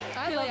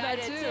I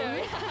did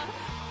too.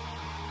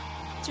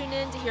 Tune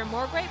in to hear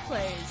more great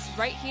plays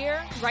right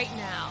here, right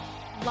now,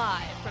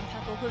 live from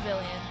Pepple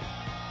Pavilion.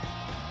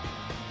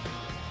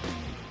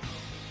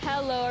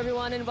 Hello,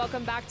 everyone, and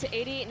welcome back to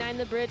 88.9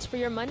 The Bridge for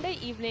your Monday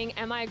evening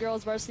MI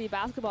Girls Varsity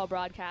Basketball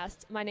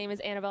broadcast. My name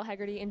is Annabelle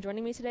Hegarty, and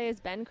joining me today is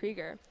Ben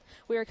Kriger.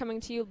 We are coming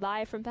to you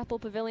live from Pepple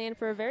Pavilion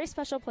for a very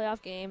special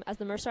playoff game as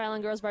the Mercer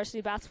Island Girls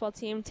Varsity Basketball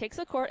team takes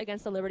the court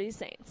against the Liberty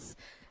Saints.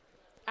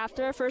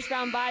 After a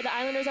first-round bye, the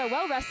Islanders are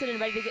well-rested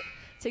and ready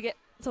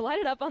to light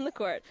it up on the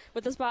court.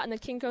 With the spot in the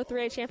KingCo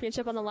 3A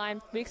Championship on the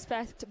line, we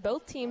expect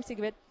both teams to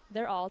give it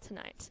their all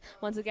tonight.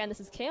 Once again, this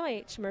is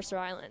KMIH Mercer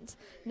Island.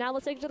 Now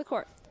let's take it to the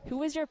court.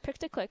 Who is your pick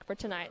to click for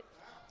tonight?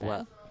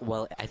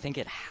 Well, I think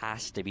it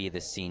has to be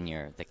the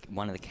senior,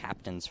 one of the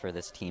captains for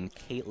this team,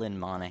 Caitlin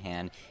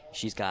Monahan.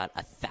 She's got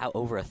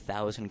over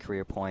 1,000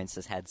 career points,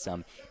 has had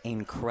some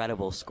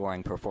incredible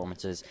scoring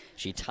performances.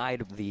 She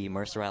tied the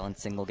Mercer Island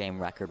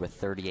single-game record with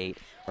 38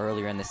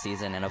 earlier in the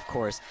season. And, of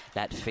course,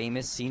 that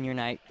famous senior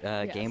night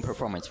game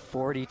performance,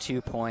 42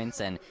 points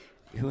and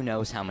who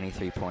knows how many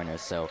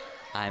three-pointers. So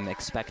I'm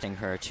expecting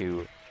her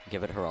to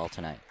give it her all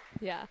tonight.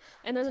 Yeah,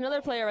 and there's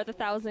another player with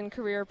 1,000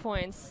 career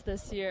points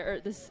this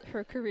year, or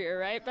her career,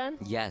 right, Ben?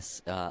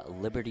 Yes,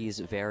 Liberty's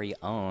very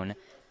own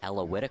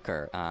Ella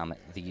Whitaker,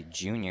 the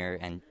junior,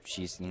 and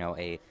she's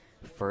a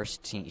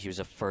first team. She was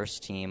a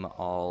first team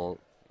all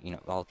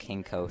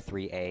KingCo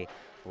 3A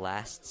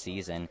last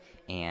season,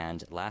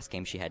 and last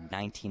game she had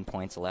 19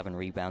 points, 11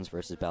 rebounds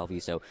versus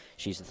Bellevue. So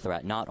she's a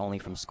threat not only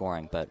from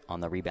scoring but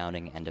on the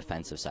rebounding and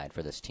defensive side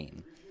for this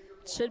team.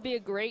 Should be a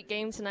great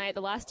game tonight.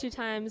 The last two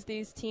times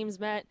these teams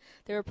met,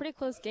 they were pretty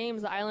close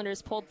games. The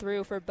Islanders pulled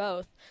through for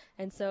both,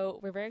 and so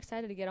we're very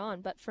excited to get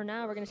on. But for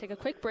now, we're going to take a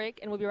quick break,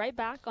 and we'll be right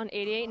back on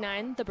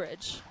 88.9 The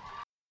Bridge.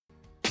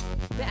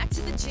 Back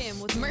to the gym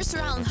with Mercer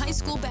Island High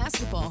School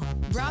basketball,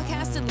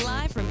 broadcasted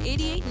live from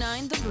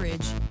 88.9 The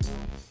Bridge.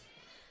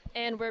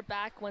 And we're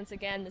back once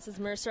again. This is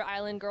Mercer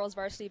Island Girls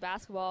Varsity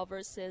Basketball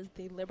versus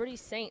the Liberty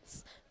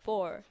Saints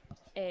for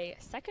a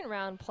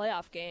second-round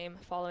playoff game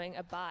following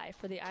a bye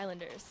for the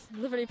Islanders.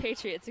 Liberty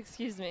Patriots,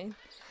 excuse me.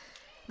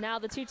 Now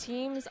the two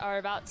teams are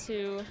about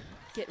to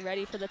get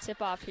ready for the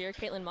tip-off here.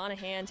 Caitlin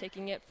Monahan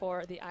taking it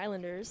for the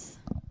Islanders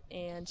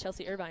and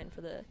Chelsea Irvine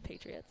for the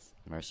Patriots.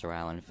 Mercer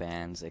Island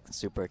fans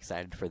super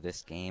excited for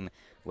this game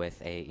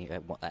with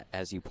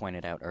as you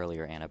pointed out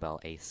earlier, Annabelle,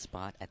 a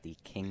spot at the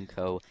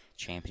KingCo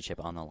Championship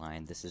on the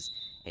line. This is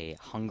a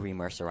hungry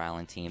Mercer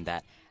Island team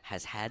that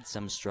has had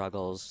some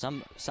struggles,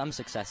 some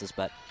successes,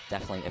 but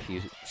definitely a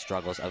few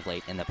struggles of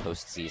late in the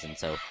postseason.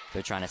 So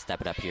they're trying to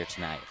step it up here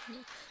tonight.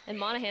 And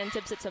Monahan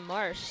tips it to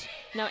Marsh.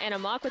 Now Anna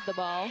Mock with the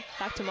ball.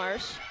 Back to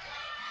Marsh.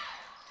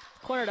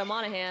 Corner to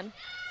Monahan.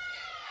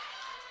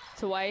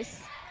 To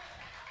Weiss.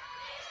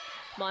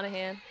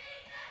 Monahan.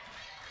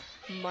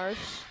 Marsh.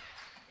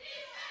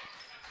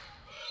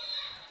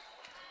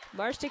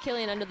 Marsh to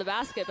Killian under the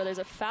basket, but there's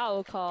a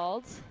foul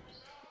called.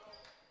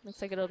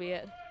 Looks like it'll be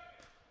it.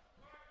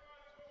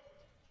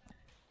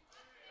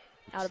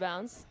 Out of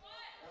bounds.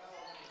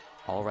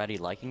 Already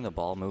liking the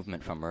ball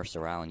movement from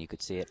Mercer Island. You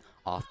could see it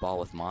off ball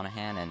with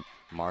Monahan and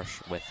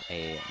Marsh with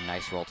a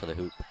nice roll to the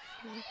hoop.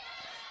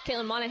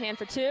 Caitlin Monahan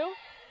for two.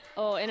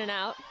 Oh, in and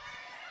out.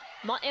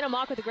 Anna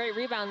Mock with a great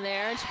rebound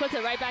there, and she puts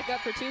it right back up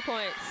for 2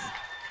 points.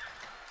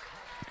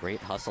 Great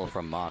hustle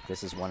from Mock.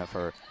 This is one of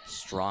her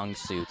strong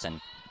suits. And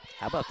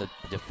how about the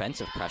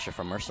defensive pressure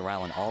from Mercer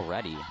Island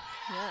already?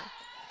 Yeah.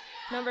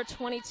 Number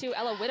 22,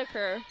 Ella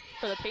Whitaker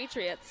for the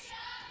Patriots.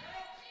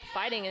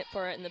 Fighting it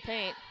for it in the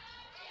paint.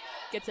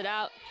 Gets it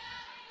out.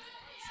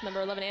 It's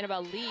number 11,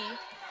 Annabelle Lee.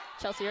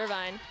 Chelsea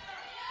Irvine.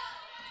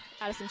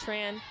 Addison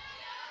Tran.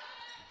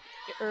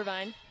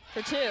 Irvine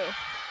for two.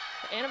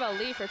 Annabelle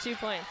Lee for 2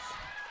 points.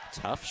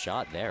 Tough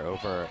shot there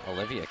over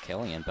Olivia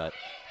Killian, but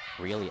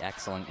really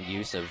excellent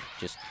use of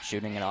just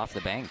shooting it off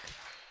the bank.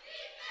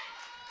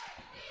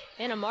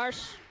 Anna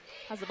Marsh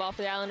has the ball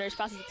for the Islanders.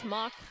 Passes it to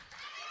Mock.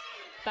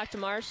 Back to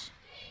Marsh.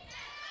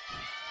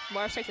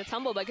 Marsh takes a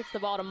tumble, but gets the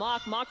ball to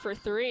Mock. Mock for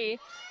three.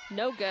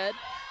 No good.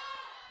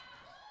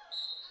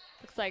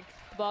 Looks like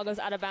the ball goes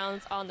out of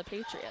bounds on the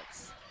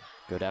Patriots.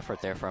 Good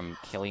effort there from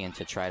Killian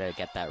to try to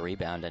get that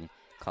rebound and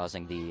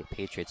causing the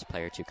Patriots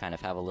player to kind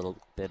of have a little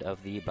bit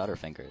of the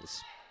butterfingers.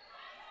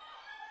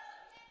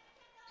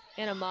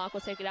 Anna Mock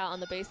will take it out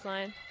on the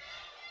baseline.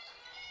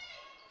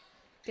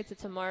 Gets it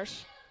to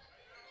Marsh.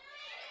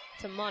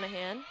 To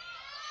Monahan.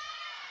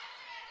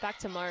 Back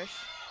to Marsh.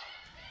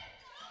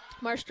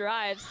 Marsh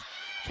drives.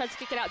 Tries to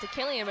kick it out to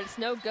Killian, but it's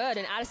no good.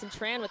 And Addison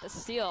Tran with a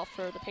steal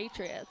for the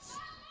Patriots.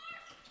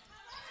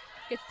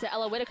 Gets it to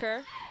Ella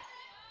Whitaker.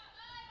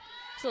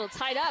 It's a little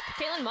tied up.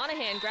 Caitlin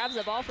Monahan grabs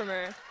the ball from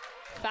her.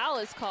 Foul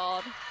is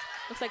called.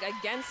 Looks like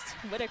against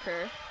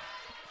Whitaker.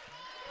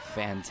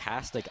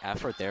 Fantastic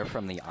effort there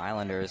from the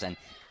Islanders, and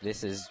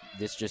this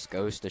just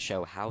goes to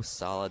show how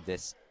solid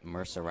this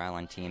Mercer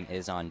Island team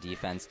is on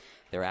defense.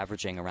 They're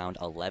averaging around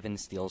 11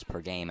 steals per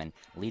game, and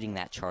leading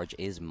that charge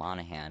is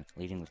Monahan,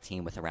 leading the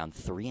team with around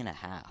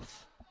 3.5.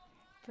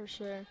 For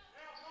sure.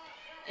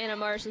 Anna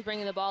Marsh is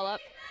bringing the ball up.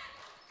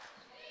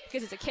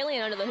 Gives it to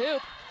Killian under the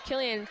hoop.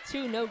 Killian,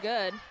 2, no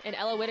good. And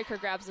Ella Whitaker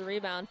grabs the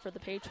rebound for the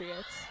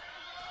Patriots.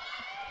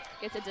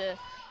 Gets it to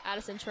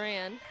Addison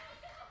Tran.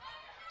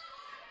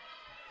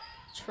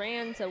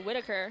 Tran to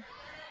Whitaker.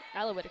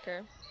 Ella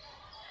Whitaker.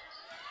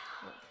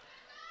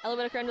 Ella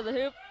Whitaker under the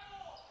hoop.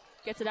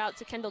 Gets it out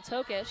to Kendall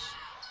Tokish.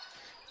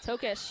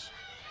 Tokish.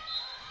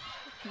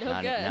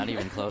 No good. Not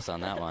even close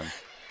on that one.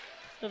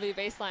 It'll be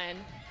baseline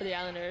for the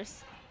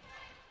Islanders.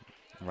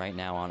 Right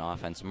now on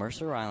offense,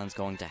 Mercer Island's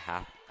going to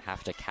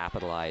have to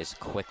capitalize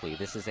quickly.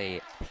 This is a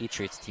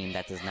Patriots team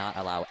that does not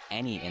allow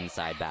any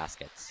inside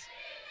baskets.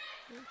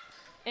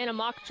 Anna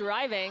Mock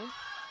driving.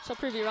 She'll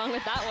prove you wrong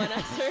with that one,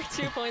 as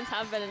her 2 points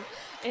have been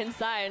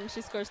inside, and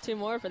she scores 2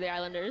 more for the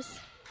Islanders.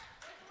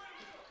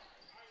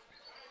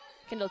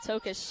 Kendall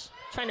Tokish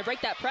trying to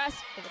break that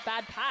press with a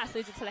bad pass.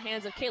 Leads it to the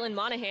hands of Caitlin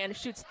Monahan, who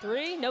shoots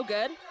 3. No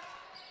good.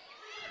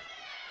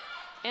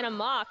 Anna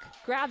Mock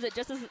grabs it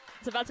just as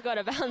it's about to go out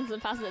of bounds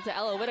and passes it to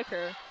Ella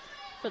Whitaker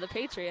for the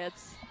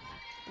Patriots.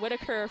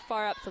 Whitaker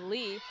far up to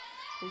Lee.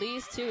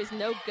 Lee's 2 is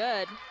no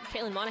good.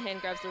 Caitlin Monahan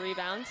grabs the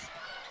rebound.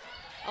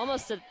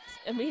 Almost an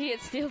immediate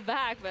steal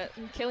back, but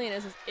Killian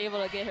is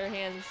able to get her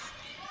hands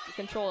in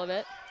control of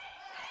it.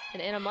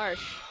 And Anna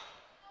Marsh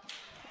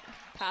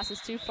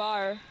passes too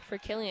far for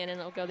Killian,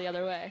 and it'll go the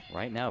other way.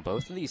 Right now,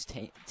 both of these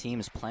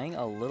teams playing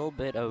a little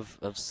bit of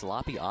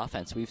sloppy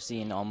offense. We've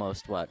seen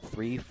almost,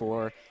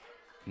 3-4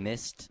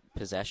 missed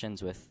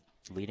possessions with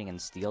leading in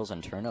steals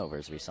and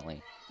turnovers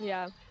recently.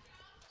 Yeah.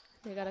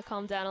 They got to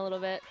calm down a little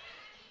bit,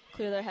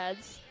 clear their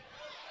heads.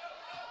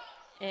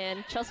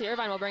 And Chelsea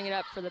Irvine will bring it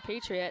up for the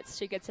Patriots.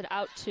 She gets it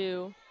out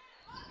to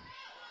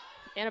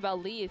Annabelle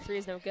Lee. 3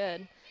 is no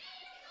good.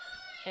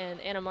 And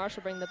Anna Marsh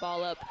will bring the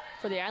ball up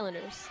for the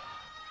Islanders.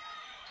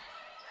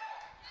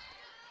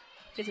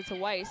 Gets it to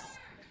Weiss.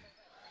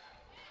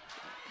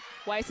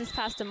 Weiss's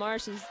pass to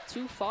Marsh is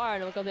too far,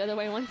 and it'll go the other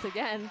way once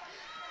again.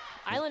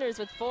 Islanders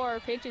with 4,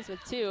 Patriots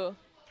with 2.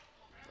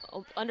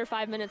 Under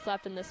 5 minutes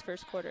left in this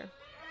first quarter.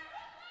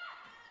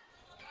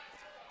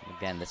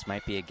 Again, this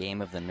might be a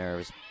game of the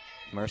nerves.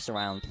 Mercer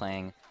Island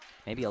playing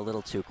maybe a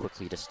little too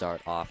quickly to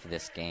start off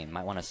this game.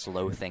 Might want to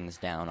slow things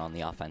down on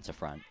the offensive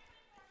front.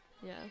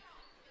 Yeah.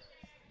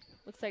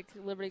 Looks like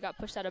Liberty got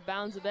pushed out of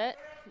bounds a bit.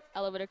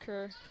 Ella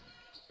Whitaker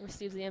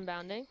receives the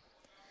inbounding.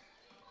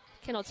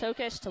 Kendall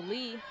Tokish to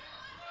Lee.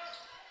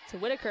 To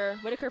Whitaker.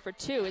 Whitaker for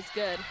 2 is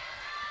good.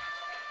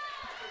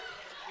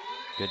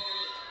 Good.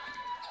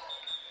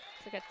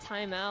 It's like a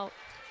timeout.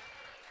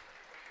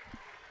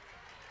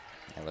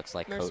 It looks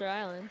like Mercer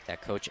Island.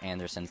 That Coach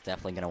Anderson's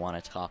definitely going to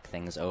want to talk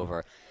things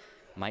over.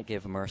 Might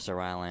give Mercer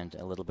Island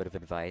a little bit of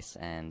advice,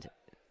 and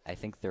I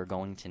think they're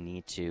going to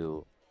need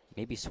to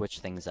maybe switch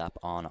things up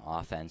on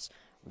offense.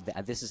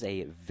 This is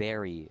a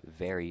very,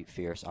 very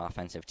fierce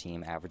offensive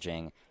team,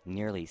 averaging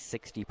nearly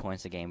 60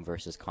 points a game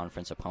versus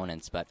conference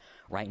opponents. But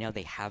right now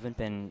they haven't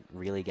been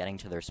really getting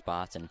to their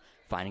spots and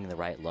finding the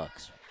right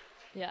looks.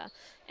 Yeah,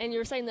 and you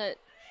were saying that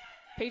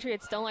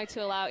Patriots don't like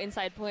to allow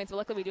inside points, but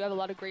luckily we do have a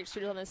lot of great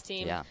shooters on this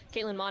team. Yeah.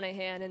 Caitlin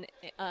Monahan and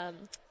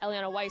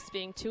Eliana Weiss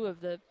being 2 of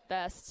the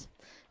best.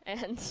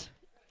 And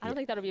I don't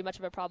think that'll be much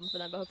of a problem for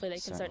them, but hopefully they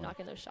can start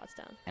knocking those shots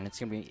down. And it's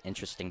going to be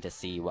interesting to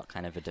see what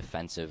kind of a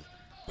defensive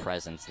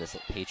presence this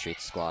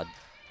Patriots squad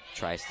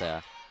tries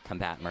to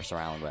combat Mercer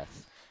Island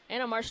with.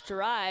 Anna Marsh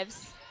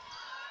drives.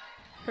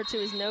 Her 2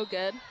 is no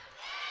good.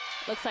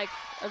 Looks like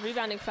a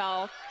rebounding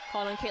foul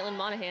called on Caitlin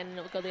Monahan, and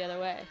it will go the other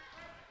way.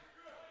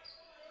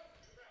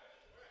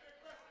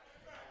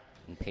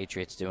 And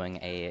Patriots doing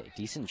a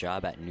decent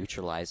job at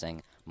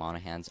neutralizing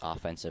Monahan's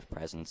offensive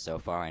presence so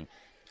far, and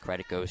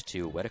credit goes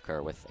to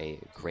Whitaker with a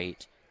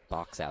great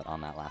box out on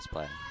that last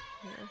play.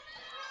 Yeah.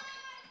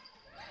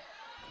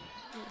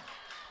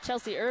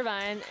 Chelsea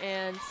Irvine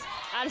and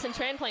Addison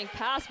Tran playing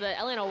pass, but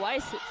Elena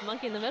Weiss is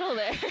monkey in the middle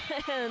there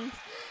and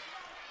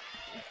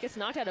gets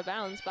knocked out of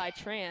bounds by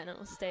Tran. It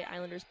will stay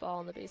Islanders ball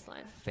on the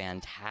baseline.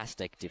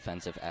 Fantastic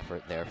defensive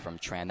effort there from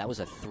Tran. That was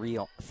a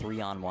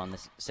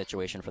 3-on-1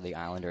 situation for the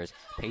Islanders.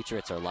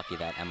 Patriots are lucky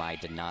that MI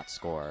did not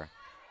score.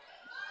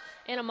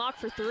 And a mock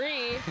for 3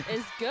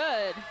 is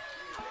good.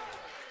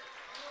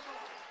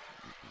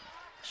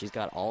 She's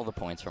got all the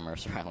points from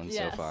Mercer Island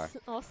so far.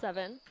 Yes, all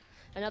 7.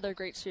 Another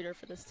great shooter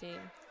for this team.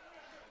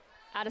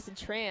 Addison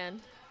Tran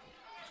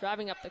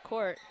driving up the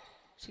court.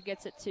 She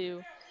gets it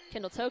to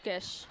Kendall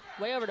Tokish.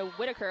 Way over to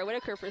Whitaker.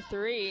 Whitaker for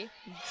 3.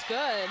 It's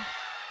good.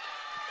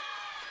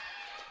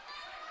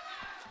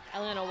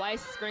 Elena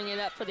Weiss is bringing it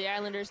up for the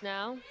Islanders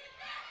now.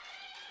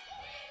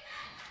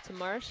 To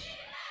Marsh.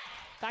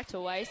 Back to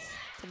Weiss.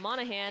 To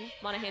Monahan.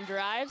 Monahan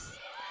drives.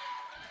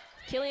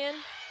 Killian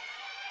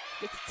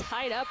gets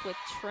tied up with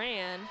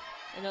Tran.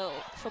 And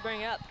she'll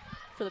bring it up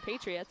for the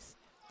Patriots.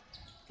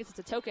 Gets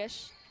it to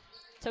Tokish.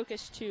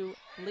 Tokish to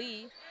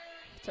Lee.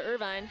 To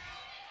Irvine.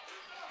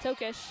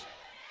 Tokish.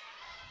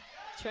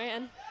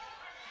 Tran.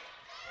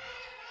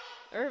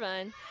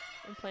 Irvine.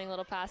 I'm playing a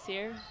little pass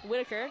here.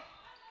 Whitaker.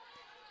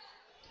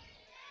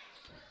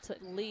 To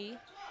Lee.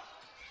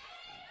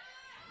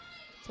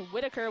 To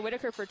Whitaker.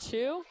 Whitaker for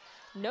 2.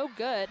 No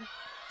good.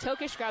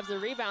 Tokish grabs the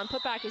rebound.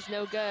 Putback is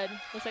no good.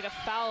 Looks like a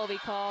foul will be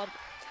called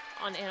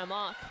on Anna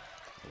Mock.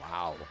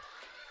 Wow.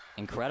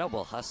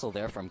 Incredible hustle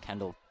there from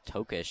Kendall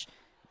Tokish,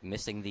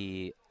 missing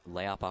the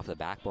layup off the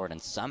backboard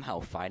and somehow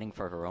fighting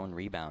for her own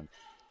rebound,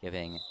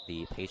 giving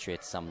the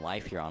Patriots some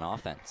life here on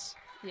offense.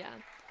 Yeah.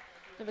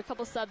 We have a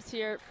couple subs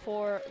here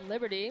for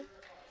Liberty.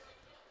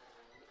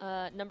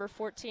 Number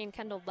 14,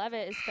 Kendall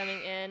Levitt, is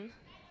coming in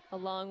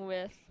along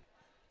with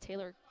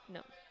Kira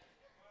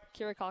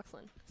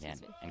Coxland. Yeah,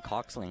 and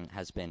Coxland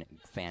has been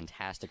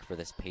fantastic for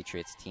this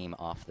Patriots team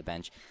off the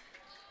bench.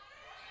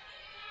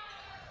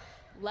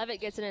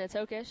 Levitt gets it into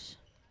Tokish.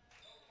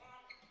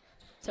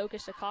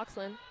 Tokish to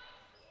Coxland.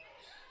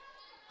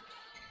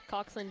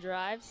 Coxland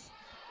drives.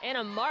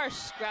 Anna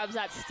Marsh grabs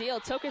that steal.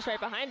 Tokish right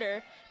behind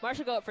her. Marsh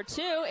will go up for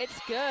two. It's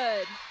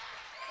good.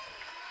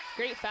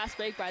 Great fast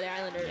break by the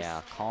Islanders.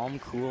 Yeah, calm,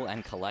 cool,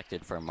 and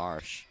collected for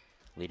Marsh,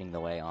 leading the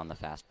way on the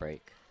fast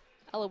break.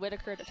 Ella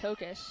Whitaker to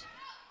Tokish.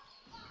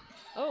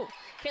 Oh,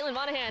 Caitlin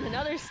Monahan,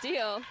 another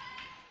steal.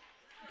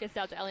 Gets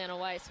out to Eliana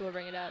Weiss, who will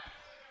bring it up.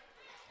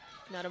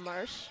 Now to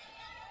Marsh.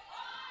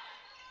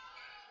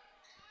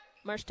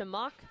 Marsh to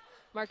Mock.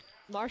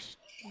 Marsh.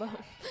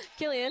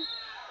 Killian.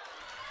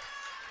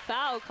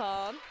 Foul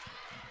called.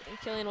 And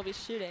Killian will be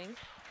shooting.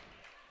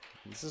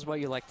 This is what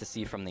you like to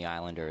see from the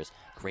Islanders.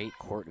 Great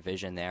court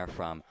vision there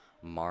from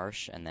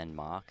Marsh and then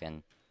Mock,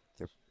 and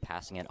they're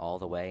passing it all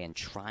the way and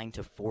trying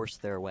to force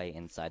their way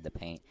inside the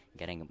paint,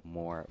 getting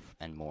more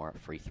and more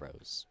free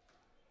throws.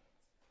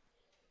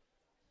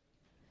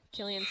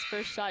 Killian's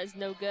first shot is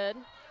no good.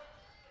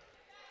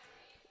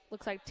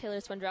 Looks like Taylor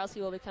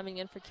Swandrowski will be coming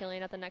in for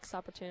Killian at the next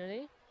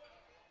opportunity.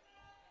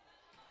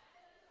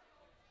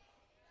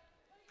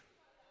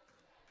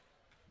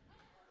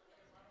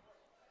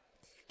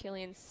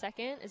 Killian's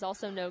second is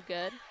also no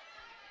good.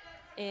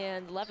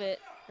 And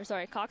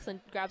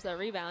Coxland grabs that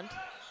rebound.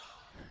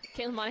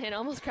 Caitlin Monahan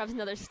almost grabs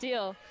another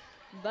steal,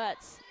 but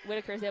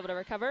Whitaker is able to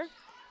recover.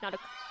 Now to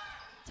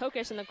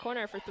Tokish in the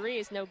corner for three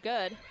is no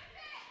good.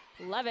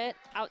 Levitt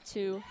out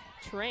to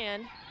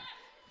Tran.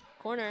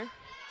 Corner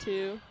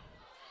to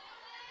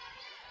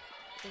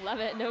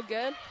Levitt, no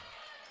good.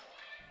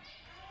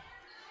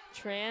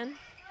 Tran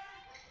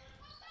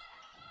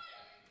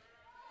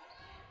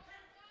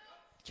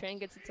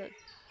gets it to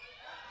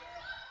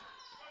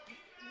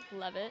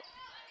Levitt.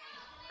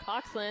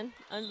 Coxland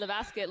under the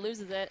basket,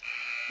 loses it.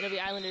 It'll be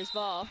Islanders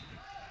ball.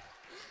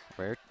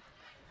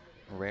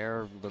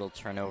 Rare little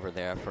turnover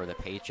there for the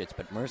Patriots,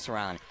 but Mercer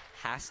Island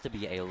has to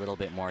be a little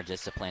bit more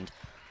disciplined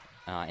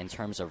in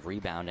terms of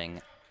rebounding,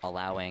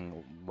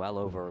 allowing well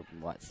over,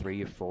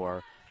 3 or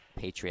 4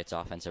 Patriots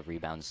offensive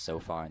rebounds so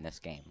far in this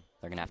game.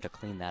 They're going to have to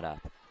clean that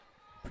up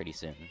pretty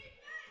soon.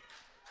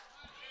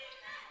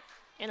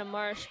 Anna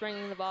Marsh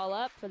bringing the ball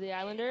up for the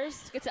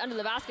Islanders. Gets it under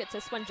the basket to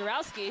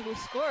Swandrowski, who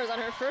scores on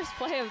her first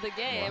play of the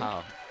game.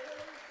 Wow.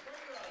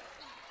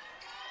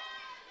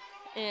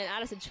 And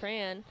Addison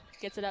Tran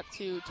gets it up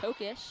to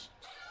Tokish.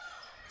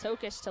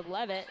 Tokish to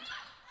Levitt.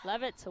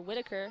 Levitt to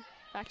Whitaker.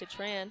 Back to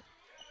Tran.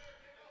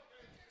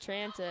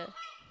 Tran to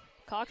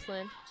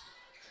Coxland.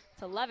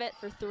 To Levitt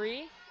for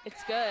three.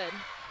 It's good.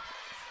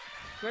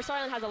 Mercer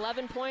Island has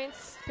 11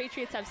 points.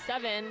 Patriots have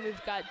 7.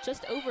 We've got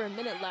just over a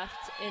minute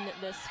left in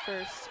this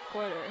first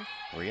quarter.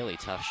 Really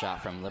tough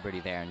shot from Liberty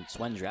there, and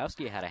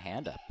Swandrowski had a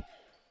hand up.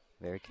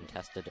 Very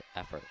contested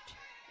effort.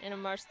 Anna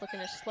Marsh looking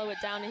to slow it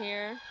down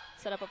here,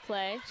 set up a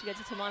play. She gets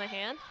it to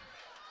Monahan.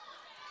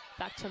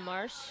 Back to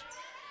Marsh.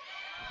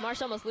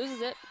 Marsh almost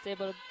loses it. It's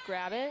able to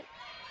grab it.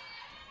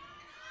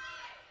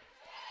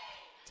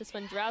 To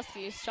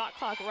Swandrowski. Shot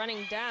clock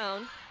running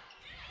down.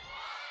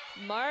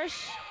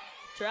 Marsh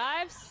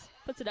drives.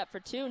 Puts it up for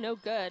 2, no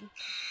good.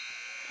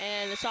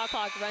 And the shot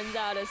clock runs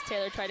out as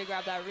Taylor tried to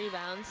grab that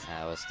rebound.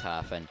 That was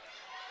tough, and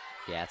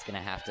yeah, it's going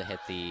to have to hit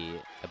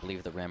I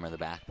believe the rim or the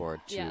backboard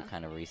to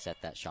kind of reset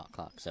that shot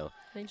clock. So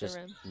just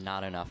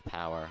not enough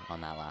power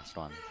on that last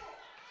one.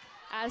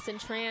 Addison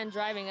Tran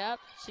driving up.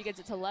 She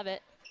gets it to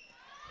Levitt.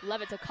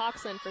 Levitt to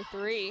Coxland for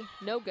 3,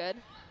 no good.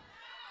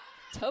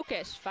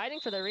 Tokish fighting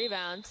for the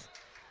rebound.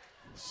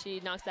 She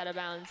knocks out of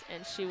bounds,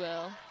 and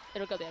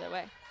it'll go the other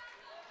way.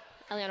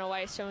 Eliana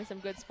Weiss showing some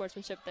good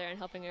sportsmanship there and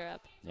helping her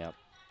up. Yep.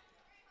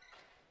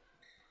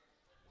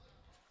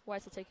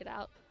 Weiss will take it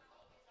out.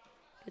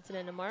 Gets it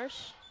into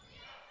Marsh.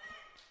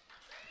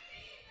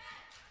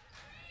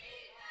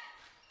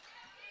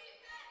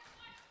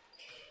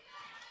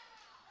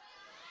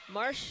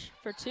 Marsh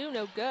for 2,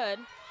 no good.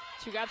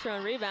 She grabs her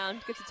own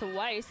rebound, gets it to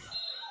Weiss.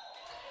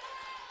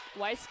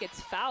 Weiss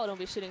gets fouled and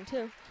will be shooting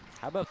 2.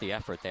 How about the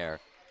effort there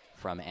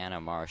from Anna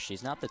Marsh?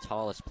 She's not the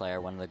tallest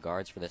player, one of the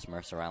guards for this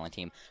Mercer Island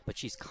team, but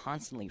she's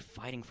constantly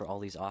fighting for all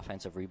these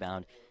offensive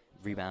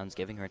rebounds,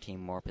 giving her team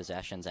more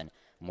possessions and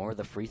more of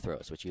the free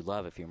throws, which you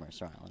love if you're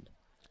Mercer Island.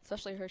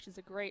 Especially her, she's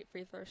a great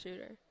free throw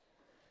shooter.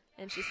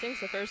 And she sinks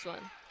the first one.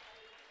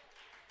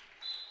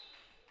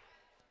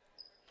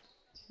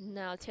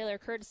 Now Taylor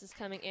Curtis is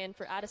coming in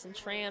for Addison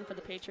Tran for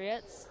the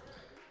Patriots.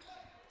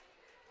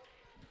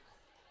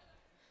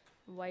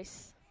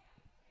 Weiss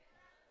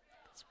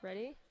is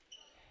ready.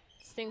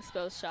 Sinks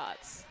both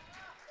shots.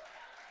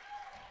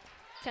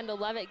 Kendall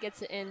Levitt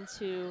gets it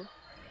into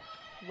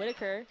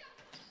Whitaker.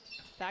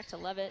 Back to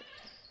Levitt.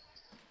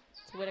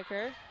 To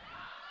Whitaker.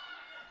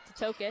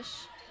 To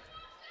Tokish.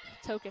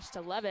 Tokish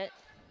to Levitt.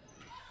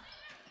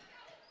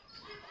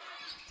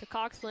 To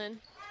Coxland.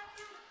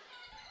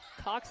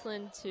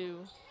 Coxland to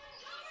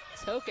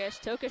Tokish.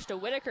 Tokish to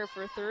Whitaker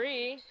for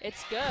 3.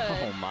 It's good.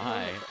 Oh,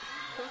 my.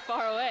 From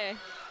far away.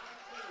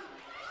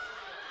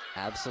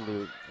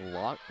 Absolute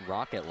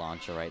rocket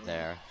launcher right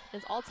there.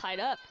 It's all tied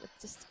up.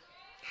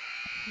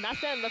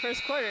 That's been the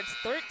first quarter. It's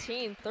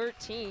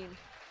 13-13.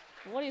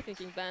 What are you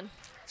thinking, Ben?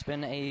 It's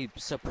been a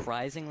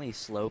surprisingly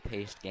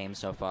slow-paced game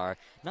so far.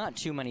 Not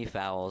too many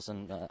fouls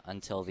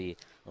until the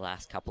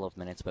last couple of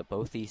minutes, but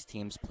both these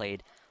teams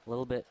played a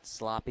little bit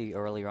sloppy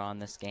earlier on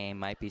this game.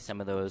 Might be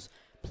some of those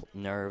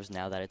nerves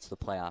now that it's the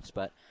playoffs,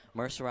 but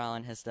Mercer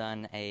Island has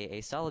done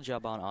a solid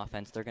job on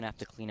offense. They're going to have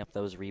to clean up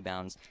those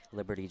rebounds.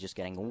 Liberty just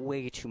getting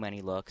way too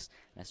many looks,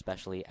 and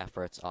especially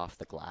efforts off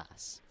the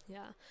glass.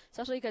 Yeah,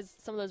 especially because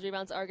some of those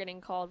rebounds are getting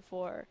called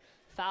for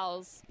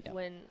fouls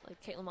when, like,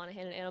 Caitlin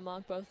Monahan and Anna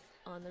Mock both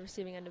on the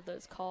receiving end of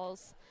those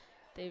calls.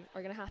 They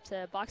are going to have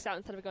to box out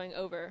instead of going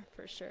over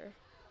for sure.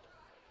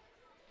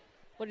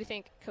 What do you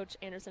think Coach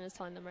Anderson is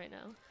telling them right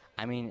now?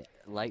 I mean,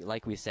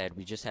 like we said,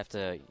 we just have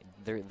to.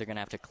 They're going to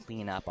have to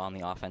clean up on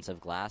the offensive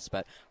glass.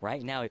 But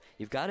right now,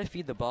 you've got to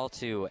feed the ball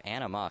to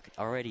Anna Mock.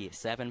 Already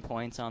 7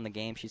 points on the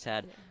game. She's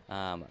had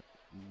 1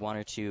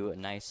 or 2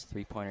 nice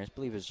 3-pointers. I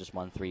believe it was just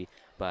 1 3.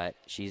 But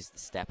she's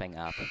stepping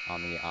up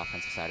on the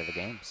offensive side of the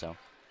game. So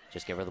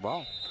just give her the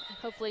ball.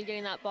 Hopefully,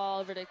 getting that ball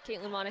over to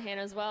Caitlin Monahan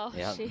as well.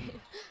 Yep. She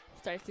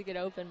starts to get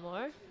open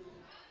more.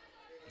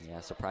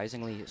 Yeah,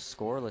 surprisingly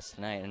scoreless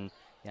tonight, and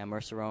yeah,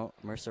 Mercer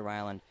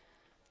Island.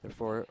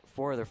 Four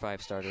of their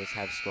 5 starters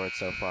have scored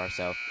so far,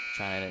 so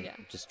trying to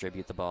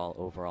distribute the ball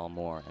overall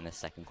more in the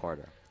second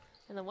quarter.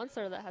 And the one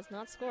starter that has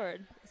not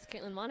scored is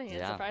Caitlin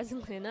Monahan,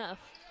 surprisingly enough.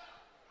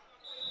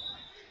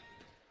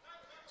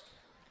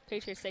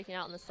 Patriots taking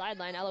out on the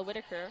sideline. Ella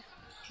Whitaker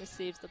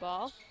receives the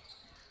ball.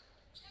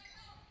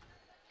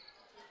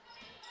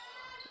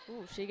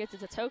 Ooh, she gets it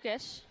to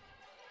Tokish.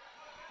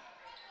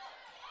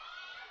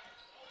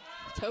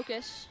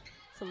 Tokish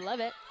to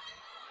Levitt.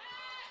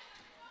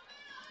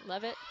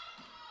 Levitt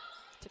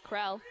to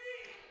Krell.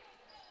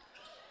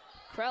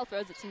 Krell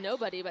throws it to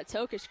nobody, but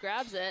Tokish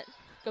grabs it.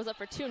 Goes up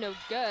for 2, no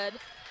good.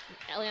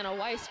 Eliana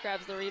Weiss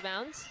grabs the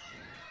rebound.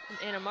 And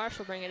Anna Marsh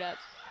will bring it up.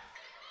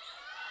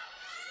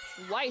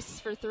 Weiss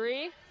for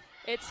 3.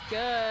 It's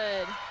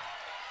good.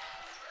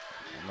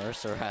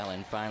 Mercer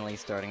Island finally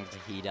starting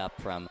to heat up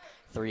from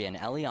 3. And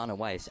Eliana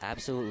Weiss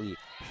absolutely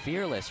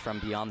fearless from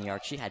beyond the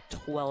arc. She had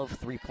 12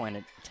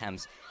 3-point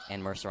attempts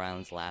in Mercer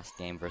Island's last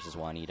game versus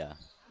Juanita.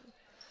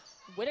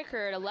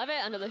 Whitaker to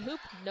Levitt under the hoop,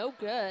 no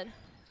good.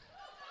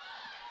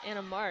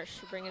 Anna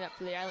Marsh will bring it up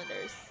for the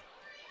Islanders.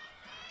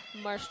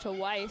 Marsh to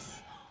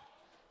Weiss.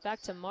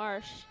 Back to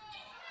Marsh.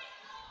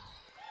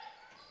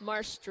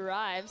 Marsh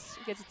drives,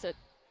 gets it to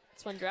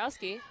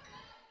Swandrowski.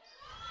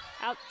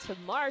 Out to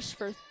Marsh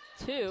for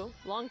 2,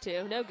 long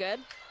 2, no good.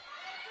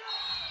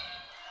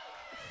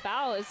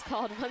 Foul is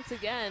called once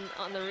again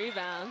on the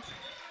rebound.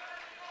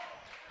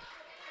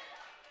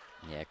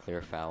 Yeah,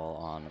 clear foul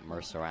on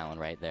Mercer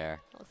Island right there.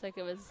 Looks like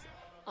it was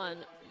on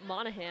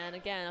Monahan.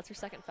 Again, that's her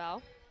second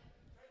foul.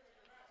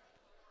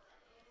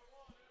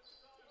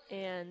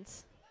 And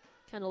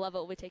Kendall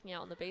Levitt will be taking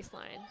out on the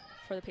baseline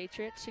for the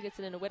Patriots. She gets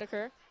it into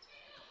Whitaker.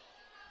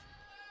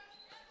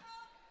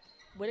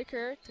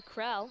 Whitaker to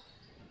Krell.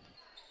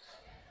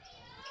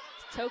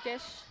 To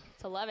Tokish.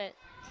 To Levitt.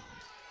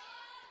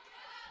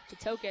 To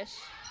Tokish.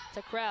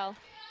 To Krell.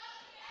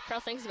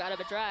 Krell thinks about it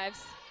but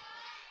drives.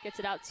 Gets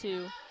it out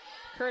to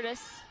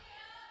Curtis.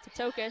 To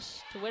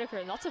Tokish. To Whitaker.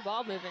 And lots of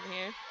ball movement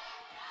here.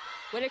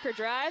 Whitaker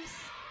drives.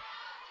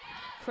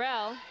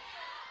 Krell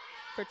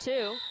for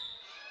 2.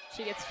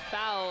 She gets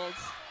fouled.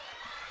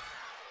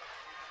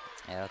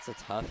 Yeah, that's a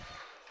tough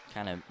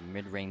kind of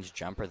mid-range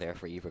jumper there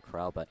for Eva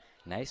Krell, but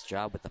nice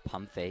job with the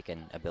pump fake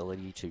and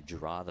ability to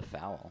draw the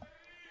foul.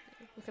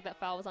 Look at that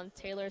foul. It was on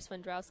Taylor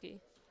Swandrowski.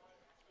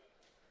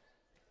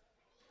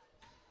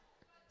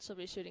 She'll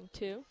be shooting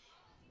 2.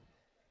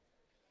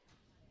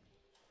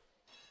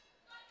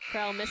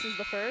 Krell misses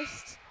the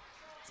first.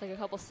 It's like a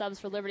couple subs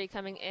for Liberty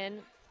coming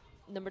in.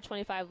 Number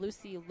 25,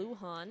 Lucy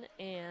Lujan,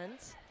 and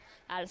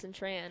Addison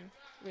Tran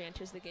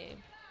re-enters the game.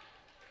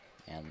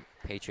 And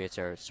Patriots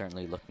are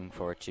certainly looking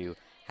forward to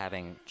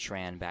having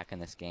Tran back in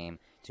this game,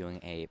 doing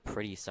a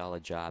pretty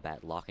solid job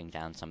at locking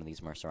down some of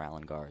these Mercer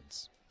Island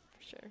guards.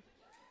 For sure.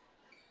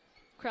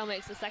 Krell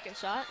makes the second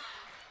shot.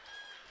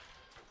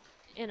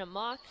 Anna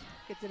Mock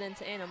gets it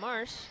into Anna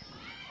Marsh.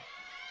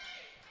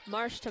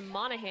 Marsh to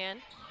Monahan.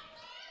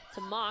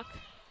 To Mock.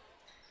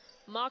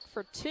 Mock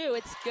for 2.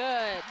 It's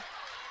good.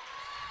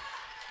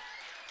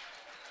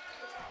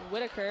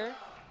 Whitaker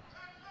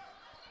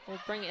will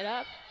bring it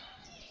up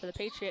for the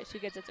Patriots. She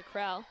gets it to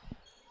Krell.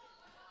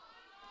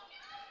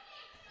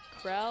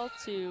 Krell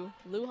to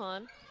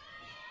Lujan.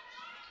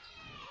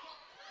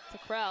 To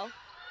Krell.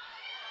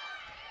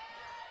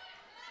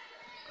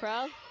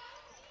 Krell.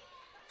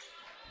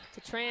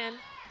 To Tran.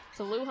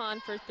 To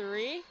Lujan for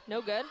 3.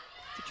 No good.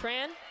 To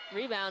Tran.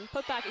 Rebound.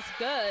 Putback is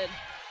good.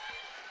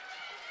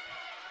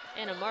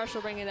 And a Marsh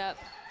will bring it up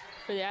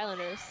for the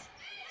Islanders.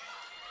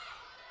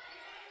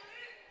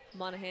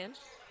 Monahan.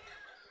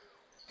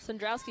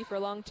 Sandrowski for a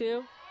long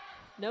 2.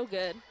 No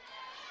good.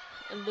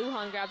 And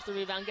Lujan grabs the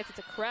rebound, gets it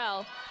to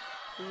Krell.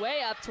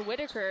 Way up to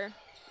Whitaker.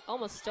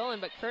 Almost stolen,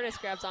 but Curtis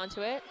grabs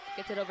onto it.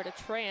 Gets it over to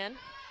Tran.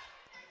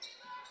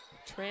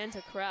 Tran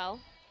to Krell.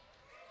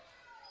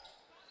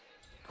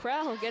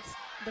 Krell gets,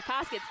 the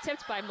pass gets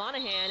tipped by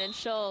Monahan, and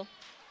she'll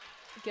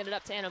get it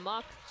up to Anna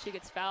Mock. She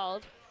gets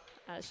fouled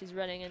as she's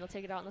running, and they'll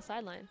take it out on the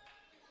sideline.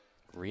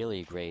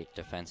 Really great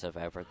defensive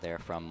effort there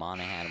from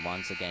Monahan,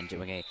 once again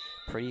doing a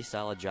pretty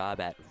solid job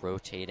at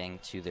rotating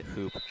to the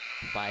hoop,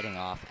 fighting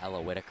off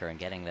Ella Whitaker and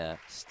getting the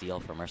steal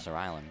for Mercer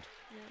Island.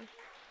 Yeah.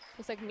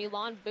 Looks like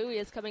Milan Bowie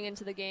is coming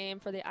into the game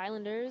for the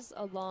Islanders,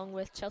 along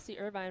with Chelsea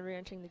Irvine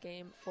re-entering the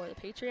game for the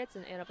Patriots,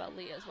 and Annabelle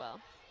Lee as well.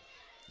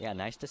 Yeah,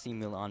 nice to see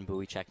Milan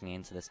Bowie checking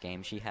into this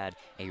game. She had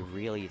a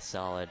really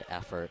solid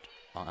effort,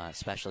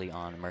 especially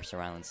on Mercer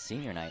Island's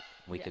senior night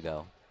a week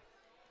ago.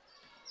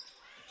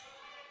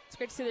 It's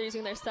great to see they're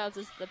using their subs,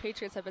 as the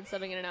Patriots have been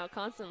subbing in and out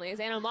constantly. As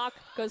Anna Mock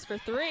goes for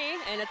 3,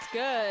 and it's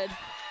good.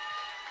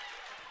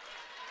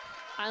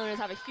 Islanders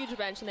have a huge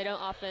bench, and they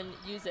don't often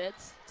use it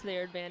to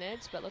their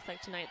advantage, but looks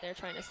like tonight they're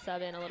trying to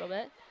sub in a little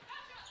bit.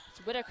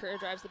 So Whitaker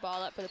drives the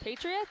ball up for the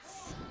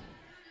Patriots.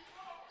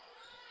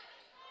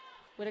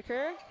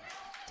 Whitaker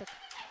to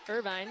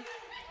Irvine.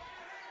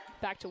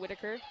 Back to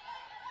Whitaker.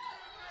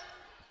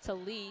 To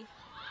Lee.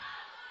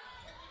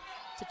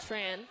 To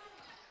Tran.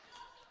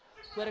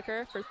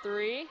 Whitaker for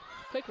 3.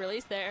 Quick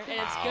release there, and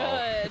it's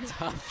good.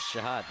 Tough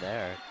shot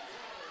there.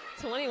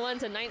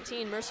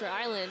 21-19, Mercer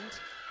Island.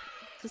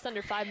 Just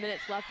under 5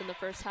 minutes left in the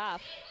first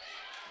half.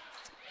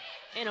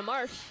 Anna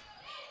Marsh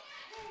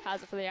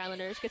has it for the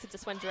Islanders. Gets it to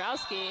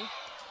Swendrowski.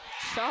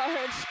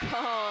 Charge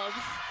called.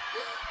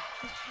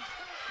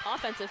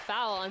 Offensive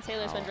foul on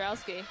Taylor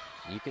Swendrowski.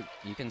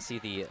 You can see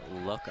the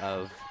look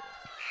of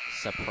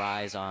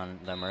surprise on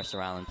the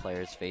Mercer Island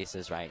players'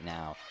 faces right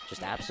now.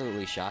 Just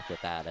absolutely shocked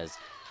with that, as it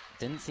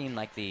didn't seem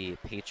like the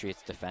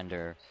Patriots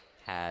defender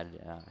had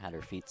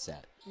her feet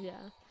set. Yeah.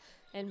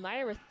 And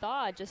Myra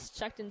Thaw just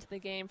checked into the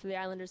game for the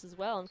Islanders as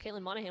well, and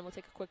Caitlin Monahan will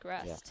take a quick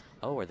rest. Yeah.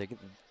 Oh, are they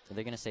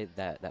going to say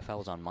that foul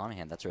was on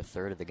Monahan? That's her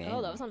 3rd of the game.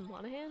 Oh, that was on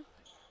Monahan?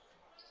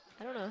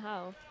 I don't know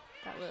how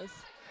that was.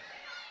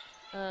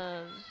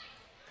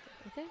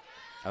 Okay.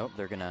 Oh,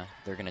 they're gonna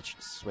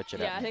switch it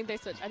up. Yeah, I think they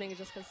switched. I think it's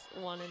just because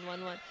 1 and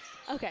 1 1.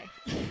 Okay.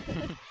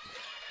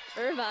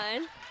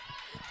 Irvine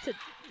to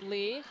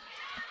Lee.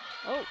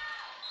 Oh,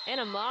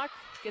 Anna Mock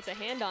gets a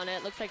hand on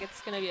it. Looks like it's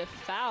going to be a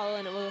foul,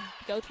 and it will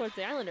go towards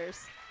the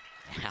Islanders.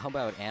 How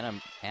about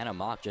Anna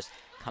Mock just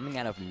coming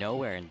out of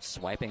nowhere and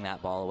swiping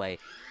that ball away,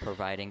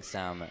 providing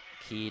some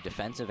key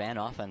defensive and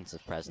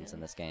offensive presence in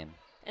this game.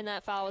 And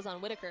that foul was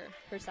on Whitaker,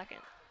 her 2nd.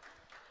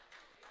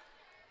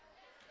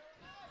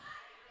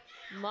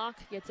 Mock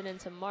gets it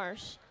into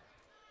Marsh.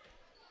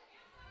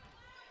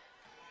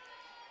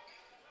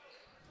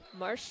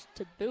 Marsh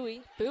to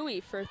Bowie. Bowie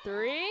for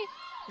 3.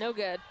 No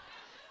good.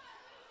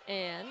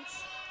 And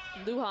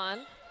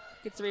Lujan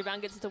gets the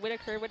rebound, gets it to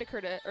Whitaker.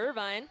 Whitaker to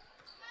Irvine.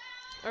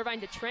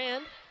 Irvine to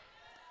Tran.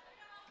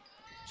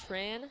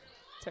 Tran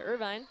to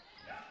Irvine.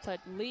 To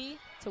Lee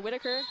to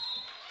Whitaker.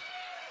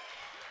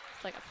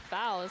 It's like a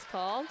foul is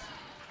called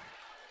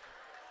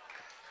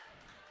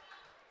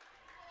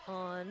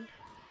on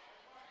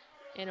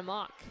Anna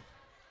Mock.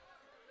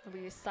 It'll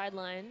be a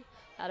sideline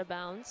out of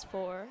bounds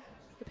for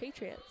the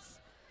Patriots.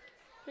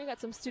 We got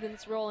some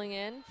students rolling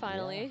in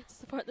finally to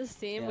support this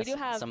team. Yeah, we do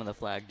have some of the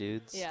flag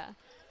dudes. Yeah.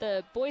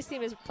 The boys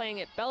team is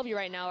playing at Bellevue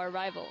right now, our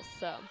rivals.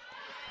 So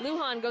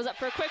Lujan goes up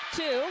for a quick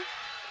 2.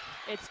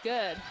 It's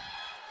good.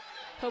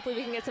 Hopefully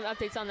we can get some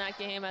updates on that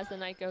game as the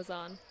night goes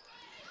on.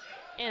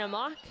 Anna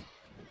Mock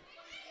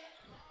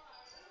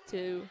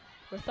to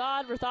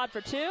Rathod. Rathod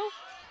for 2.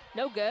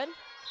 No good.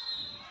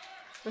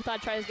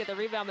 Rathod tries to get the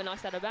rebound but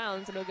knocks out of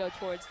bounds, and it'll go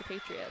towards the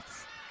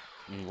Patriots.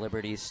 And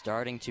Liberty's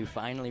starting to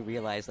finally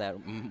realize that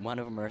one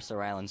of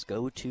Mercer Island's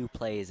go-to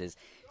plays is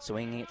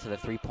swinging it to the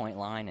three-point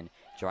line and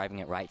driving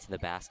it right to the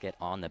basket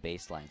on the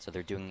baseline. So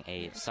they're doing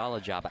a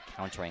solid job at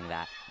countering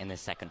that in the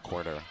second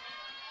quarter.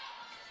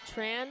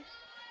 Tran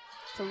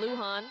to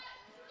Lujan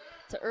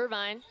to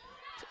Irvine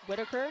to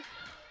Whitaker.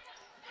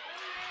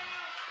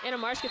 Anna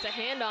Marsh gets a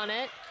hand on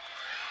it.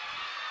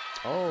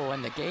 Oh,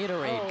 and the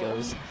Gatorade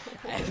goes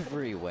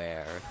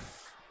everywhere.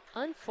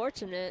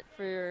 Unfortunate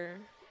for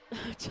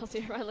Chelsea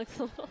Irvine. Looks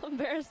a little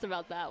embarrassed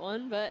about that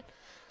one, but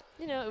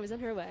you know, it was in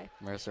her way.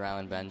 Mercer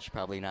Island bench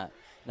probably not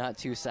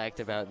too psyched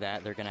about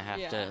that. They're going to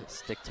have to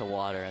stick to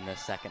water in the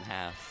second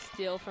half.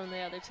 Steal from the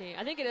other team.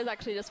 I think it is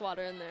actually just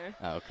water in there.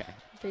 Oh, okay.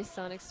 Based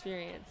on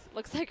experience.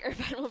 Looks like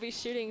Irvine will be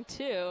shooting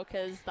 2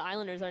 because the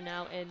Islanders are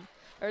now in,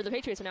 or the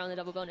Patriots are now in the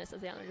double bonus,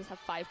 as the Islanders have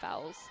 5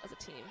 fouls as a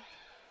team.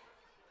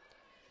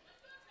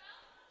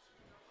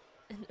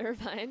 And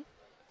Irvine,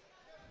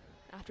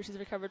 after she's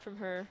recovered from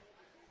her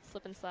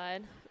Slip and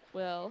slide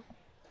will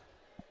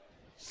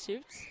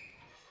shoot.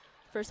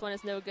 First one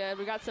is no good.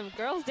 We got some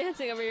girls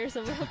dancing over here,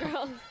 some little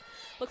girls.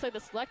 Looks like the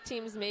select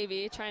team's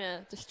maybe trying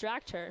to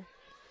distract her.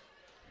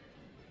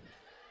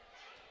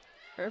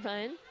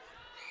 Irvine.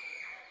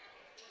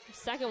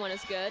 Second one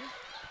is good.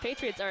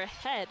 Patriots are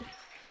ahead,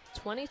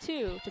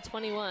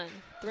 22-21.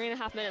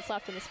 3.5 minutes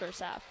left in this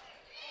first half.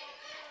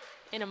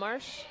 Anna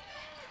Marsh.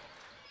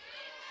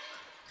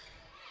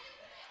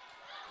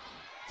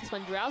 To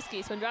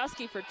Swendrowski.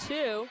 Swendrowski for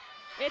 2.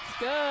 It's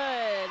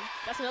good.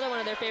 That's another one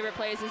of their favorite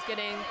plays, is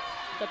getting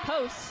the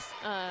post,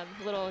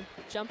 little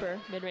jumper,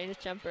 mid-range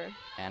jumper.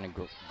 And a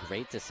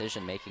great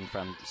decision making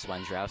from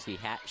Swendrowski.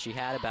 She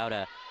had about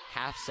a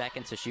half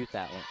second to shoot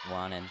that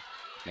one and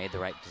made the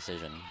right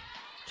decision.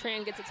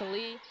 Tran gets it to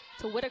Lee,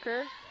 to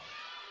Whitaker,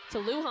 to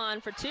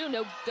Lujan for 2,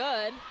 no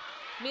good.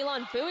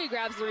 Milan Bowie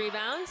grabs the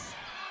rebound.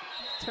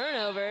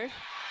 Turnover.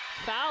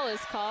 Foul is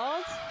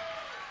called.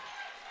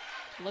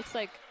 Looks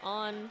like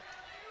on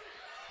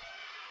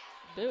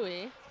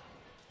Bowie.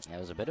 It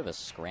was a bit of a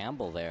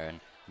scramble there, and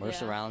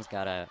Mercer Island's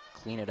got to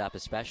clean it up,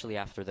 especially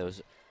after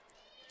those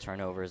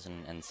turnovers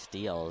and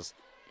steals.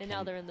 And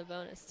now they're in the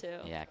bonus, too.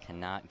 Yeah,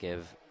 cannot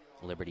give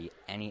Liberty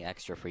any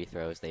extra free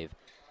throws. They've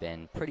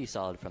been pretty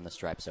solid from the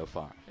stripe so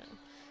far.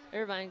 Yeah.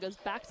 Irvine goes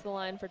back to the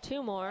line for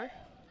 2 more.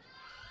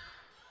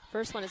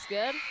 First one is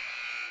good.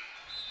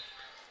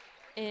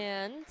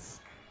 And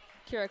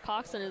Kira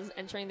Coxon is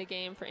entering the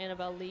game for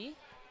Annabelle Lee.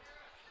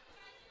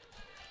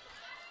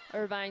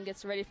 Irvine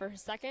gets ready for her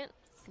second.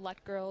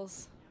 Select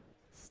girls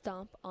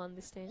stomp on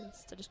the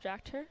stands to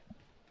distract her.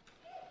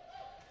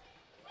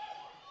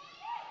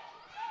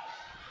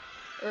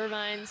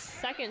 Irvine's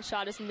second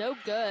shot is no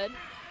good.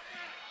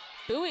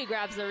 Bowie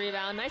grabs the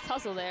rebound. Nice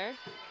hustle there.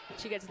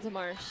 She gets it to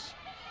Marsh.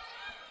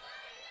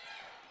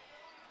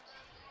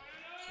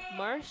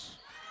 Marsh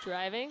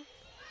driving.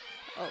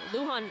 Oh,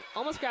 Lujan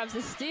almost grabs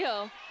the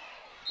steal.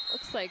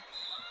 Looks like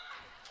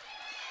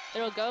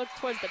it'll go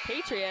towards the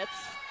Patriots.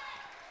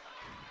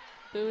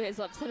 Bowie is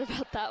upset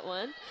about that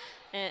one.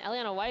 And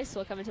Eliana Weiss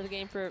will come into the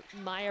game for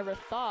Maya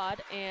Rathod,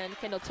 and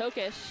Kendall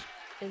Tokish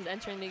is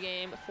entering the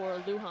game for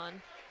Lujan.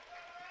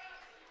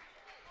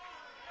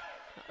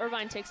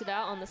 Irvine takes it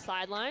out on the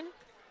sideline.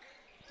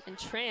 And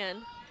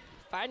Tran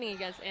fighting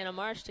against Anna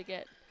Marsh to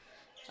get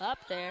up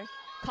there.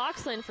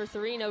 Coxland for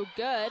 3, no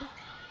good.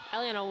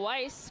 Eliana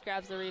Weiss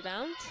grabs the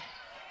rebound.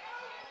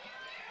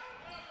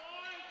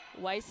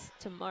 Weiss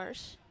to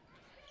Marsh.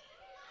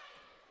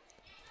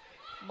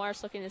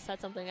 Marsh looking to set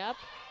something up.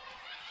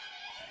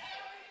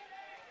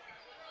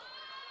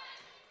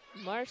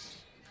 Marsh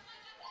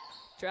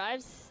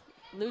drives,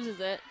 loses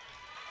it.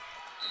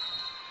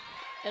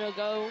 It'll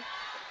go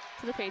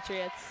to the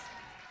Patriots.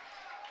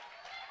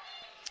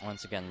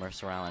 Once again,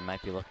 Mercer Island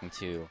might be looking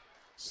to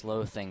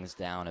slow things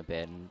down a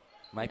bit and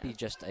might be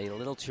just a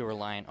little too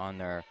reliant on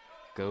their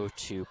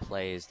go-to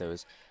plays,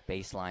 those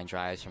baseline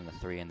drives from the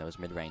 3 and those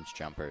mid-range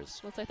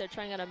jumpers. Looks like they're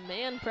trying out a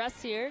man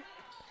press here.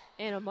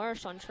 Anna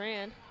Marsh on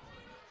Tran.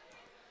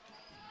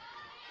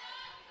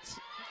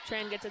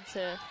 Tran gets it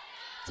to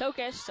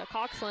Tokish, to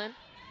Coxland,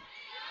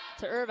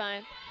 to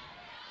Irvine.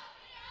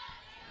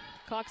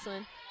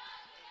 Coxland.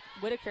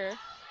 Whitaker.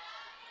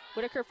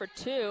 Whitaker for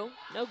 2,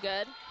 no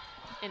good.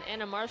 And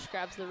Anna Marsh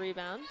grabs the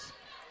rebound.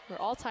 We're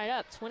all tied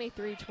up,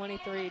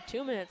 23-23,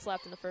 2 minutes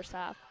left in the first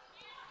half.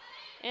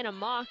 Anna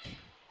Mock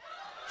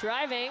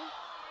driving.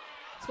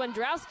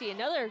 Swendrowski,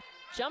 another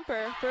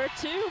jumper for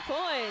 2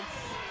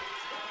 points.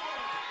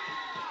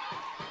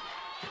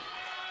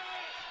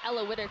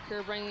 Ella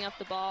Whitaker bringing up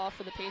the ball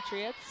for the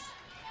Patriots.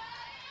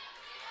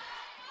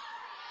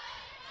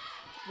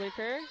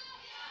 Whitaker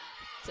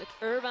to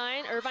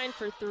Irvine. Irvine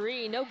for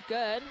 3, no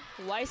good.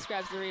 Weiss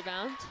grabs the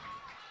rebound.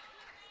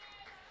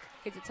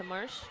 Gives it to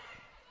Marsh.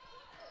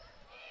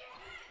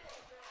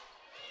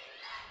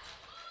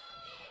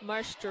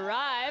 Marsh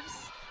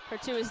drives. Her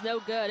 2 is no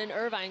good, and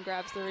Irvine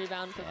grabs the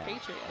rebound for the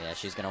Patriots. Yeah,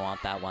 she's going to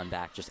want that one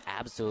back. Just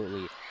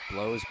absolutely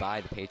blows by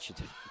the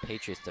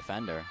Patriots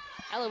defender.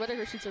 Ella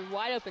Whitaker shoots a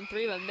wide open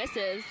 3, but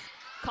misses.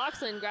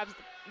 Coxland grabs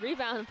the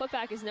rebound, and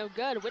putback is no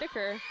good.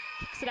 Whitaker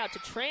kicks it out to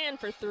Tran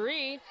for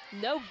 3.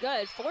 No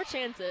good. 4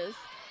 chances.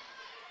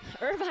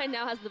 Irvine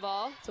now has the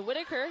ball to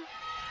Whitaker.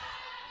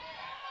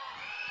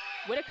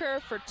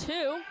 Whitaker for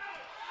 2.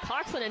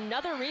 Coxland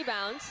another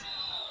rebound.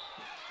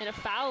 And a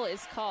foul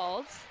is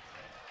called.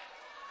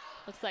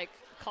 Looks like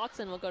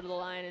Coxland will go to the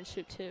line and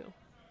shoot 2.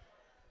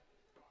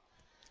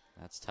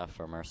 That's tough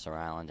for Mercer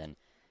Island, and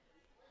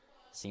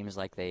seems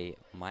like they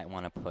might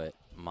want to put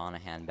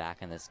Monahan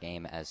back in this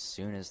game as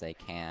soon as they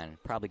can.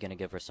 Probably going to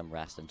give her some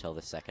rest until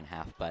the second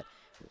half, but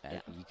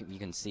you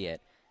can see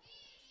it.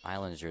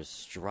 Islanders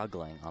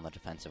struggling on the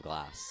defensive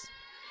glass.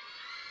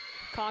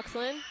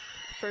 Coxland,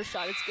 first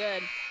shot is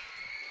good.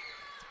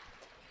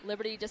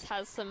 Liberty just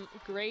has some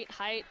great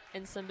height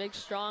and some big,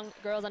 strong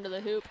girls under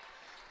the hoop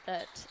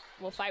that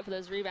will fight for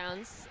those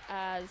rebounds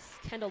as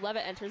Kendall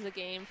Levitt enters the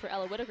game for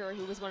Ella Whitaker,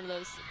 who was one of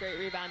those great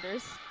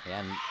rebounders.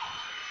 Yeah, and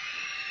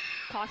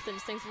Coxton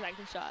sinks the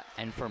second shot.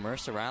 And for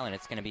Mercer Island,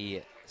 it's going to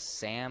be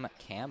Sam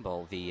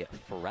Campbell, the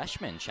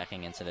freshman,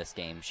 checking into this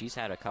game. She's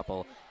had a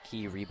couple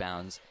key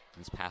rebounds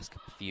in these past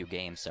few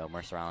games, so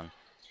Mercer Island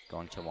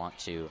going to want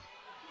to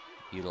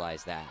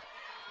utilize that.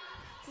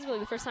 This is really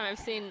the first time I've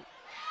seen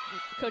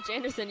Coach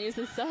Anderson use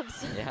his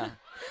subs. Yeah.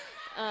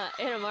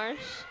 Anna Marsh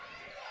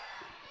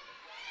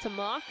to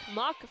Mock.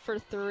 Mock for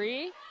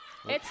three.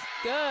 It's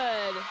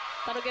good.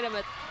 That'll get him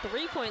a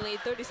 3-point lead,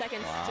 30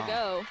 seconds to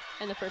go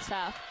in the first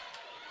half.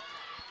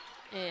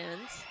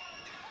 And,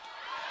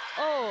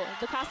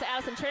 the pass to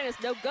Addison Tran is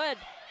no good.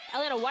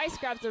 Eliana Weiss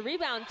grabs the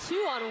rebound,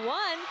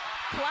 2-on-1.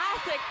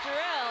 Classic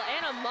drill.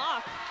 Anna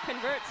Mock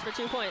converts for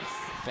 2 points.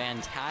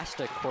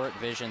 Fantastic court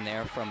vision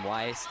there from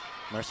Weiss.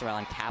 Mercer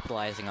Island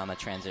capitalizing on the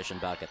transition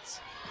buckets.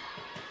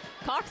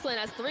 Coxland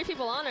has 3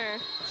 people on her.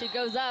 She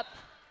goes up.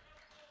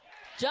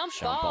 Jump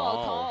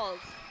ball called.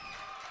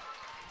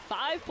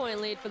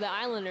 5-point lead for the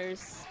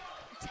Islanders.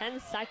 10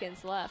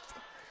 seconds left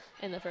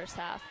in the first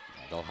half.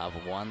 They'll have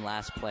one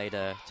last play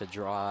to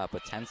draw up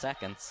with 10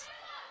 seconds.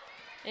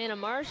 Anna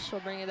Marsh will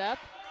bring it up.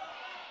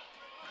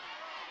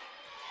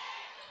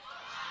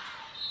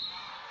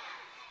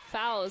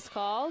 Foul is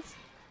called.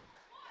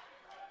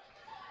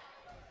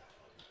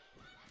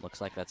 Looks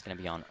like that's going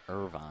to be on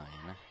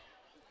Irvine.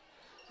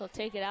 They'll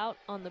take it out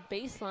on the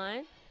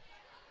baseline.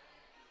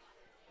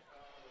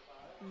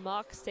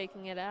 Mock's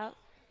taking it out.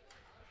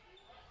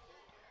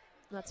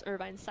 That's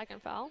Irvine's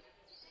second foul.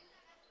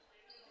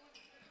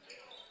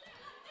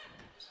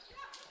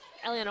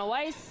 Eliana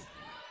Weiss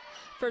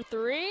for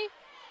 3.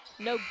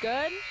 No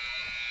good.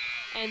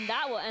 And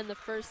that will end the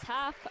first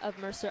half of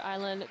Mercer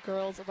Island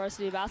girls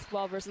varsity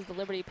basketball versus the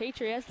Liberty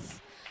Patriots.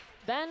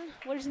 Ben,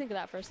 what did you think of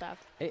that first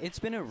half? It's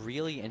been a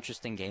really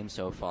interesting game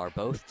so far.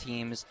 Both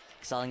teams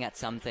excelling at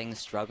some things,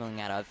 struggling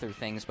at other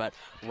things. But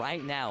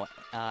right now,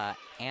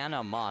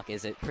 Anna Mock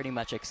is pretty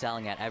much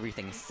excelling at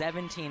everything.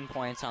 17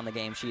 points on the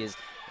game. She is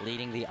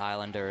leading the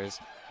Islanders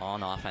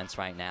on offense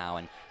right now.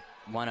 And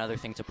one other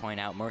thing to point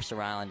out,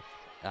 Mercer Island,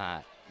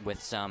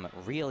 with some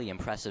really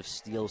impressive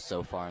steals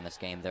so far in this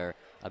game, their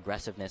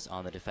aggressiveness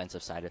on the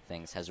defensive side of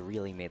things has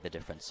really made the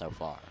difference so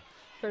far.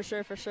 For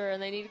sure.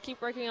 And they need to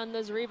keep working on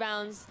those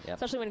rebounds,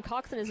 especially when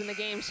Coxon is in the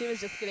game. She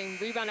was just getting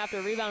rebound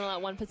after rebound on that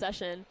one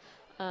possession,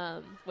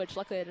 which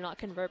luckily they did not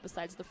convert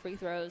besides the free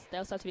throws. They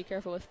also have to be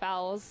careful with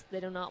fouls. They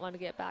do not want to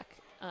get back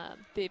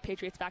the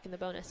Patriots back in the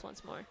bonus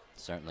once more.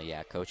 Certainly,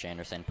 yeah. Coach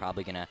Anderson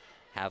probably going to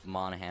have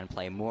Monahan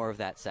play more of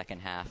that second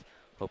half,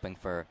 hoping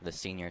for the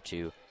senior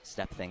to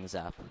step things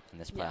up in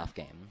this playoff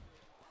game.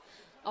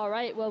 All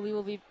right, well, we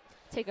will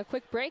take a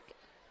quick break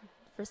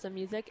for some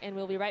music, and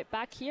we'll be right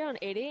back here on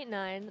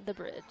 88.9 The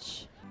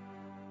Bridge.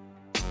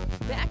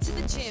 Back to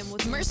the gym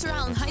with Mercer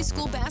Island High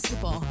School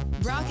basketball,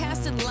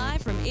 broadcasted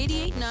live from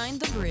 88.9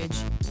 The Bridge.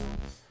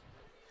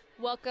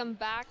 Welcome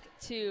back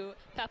to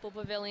Pepple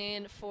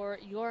Pavilion for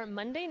your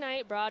Monday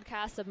night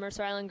broadcast of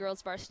Mercer Island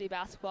girls varsity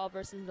basketball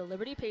versus the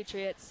Liberty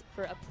Patriots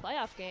for a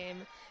playoff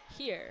game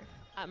here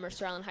at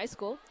Mercer Island High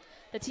School.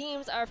 The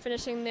teams are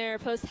finishing their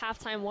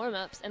post-halftime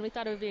warm-ups, and we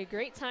thought it would be a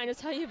great time to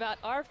tell you about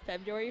our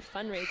February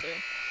fundraiser.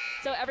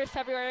 So every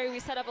February, we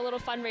set up a little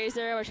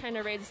fundraiser. We're trying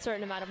to raise a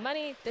certain amount of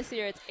money. This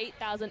year, it's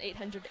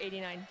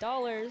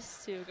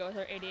 $8,889 to go with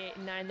our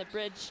 88.9 The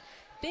Bridge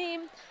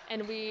theme,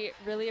 and we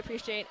really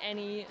appreciate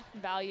any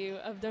value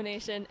of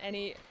donation,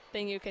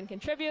 anything you can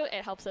contribute.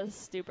 It helps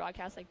us do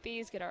broadcasts like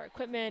these, get our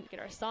equipment, get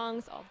our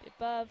songs, all of the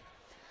above.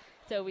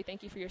 So we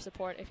thank you for your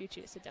support if you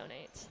choose to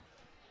donate.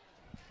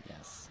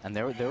 Yes, and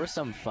there were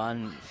some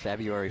fun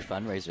February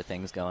fundraiser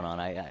things going on.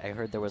 I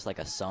heard there was like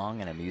a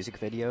song and a music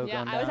video going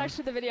down. Yeah, I was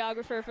actually the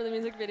videographer for the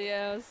music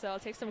video, so I'll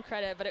take some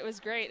credit, but it was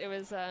great. It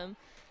was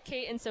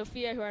Kate and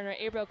Sophia, who are in our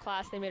ABRO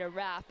class. They made a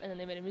rap, and then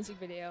they made a music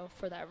video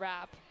for that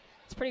rap.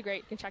 It's pretty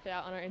great. You can check it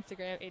out on our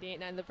Instagram,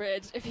 88.9 The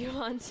Bridge, if you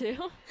want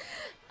to.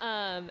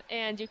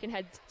 And you can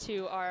head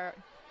to our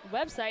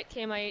website,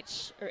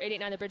 KMIH, or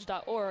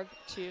 889thebridge.org,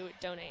 to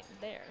donate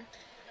there.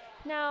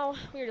 Now,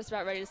 we're just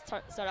about ready to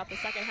start off the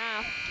second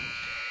half.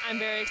 I'm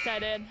very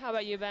excited. How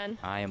about you, Ben?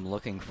 I am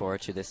looking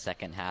forward to this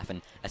second half,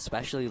 and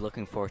especially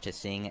looking forward to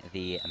seeing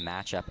the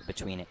matchup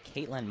between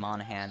Caitlin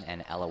Monahan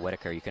and Ella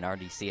Whitaker. You can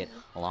already see it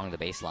along the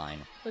baseline.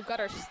 We've got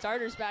our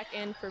starters back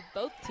in for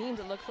both teams,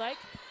 it looks like,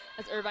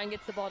 as Irvine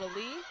gets the ball to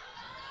Lee.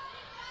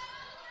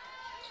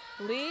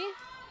 Lee,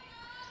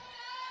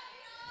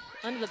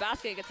 under the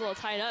basket, gets a little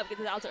tied up, gets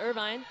it out to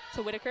Irvine,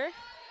 to Whitaker.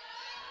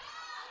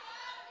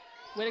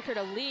 Whitaker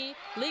to Lee.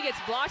 Lee gets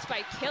blocked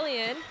by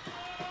Killian.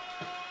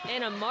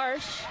 Anna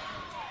Marsh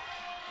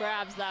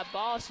grabs that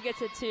ball. She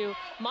gets it to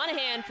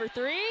Monahan for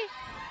 3.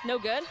 No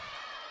good.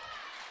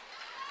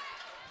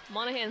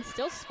 Monahan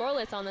still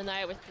scoreless on the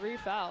night with 3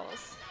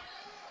 fouls.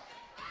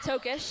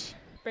 Tokish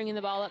bringing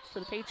the ball up for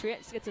the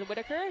Patriots. Gets it to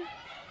Whitaker.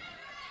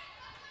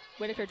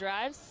 Whitaker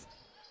drives.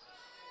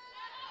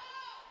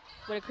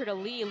 Whitaker to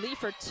Lee. Lee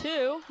for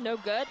 2. No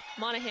good.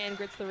 Monahan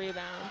gets the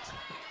rebound.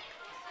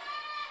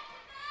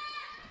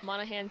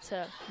 Monahan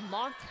to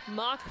Mock.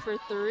 Mock for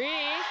 3.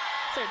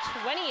 It's her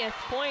 20th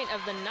point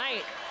of the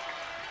night.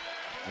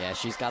 Yeah,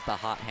 she's got the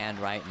hot hand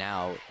right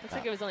now. Looks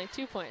like it was only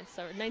 2 points,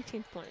 so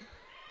 19th point.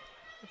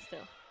 But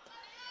still.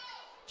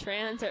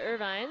 Tran to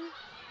Irvine.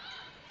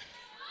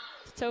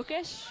 To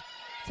Tokish.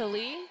 To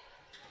Lee.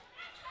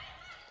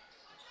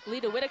 Lee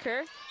to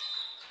Whitaker.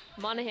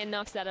 Monahan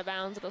knocks it out of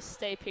bounds. It'll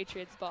stay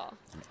Patriots ball.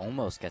 And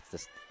almost gets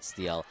the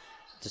steal.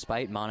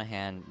 Despite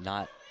Monahan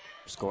not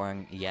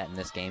scoring yet in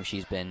this game,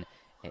 she's been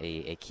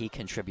a key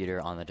contributor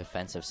on the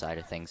defensive side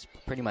of things,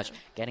 pretty much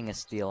getting a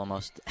steal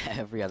almost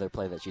every other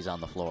play that she's on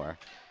the floor.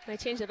 They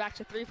changed it back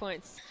to 3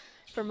 points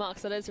for Mock,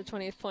 so that is her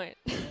 20th point.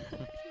 A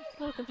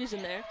little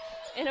confusion there.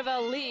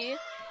 Annabelle Lee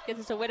gets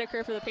it to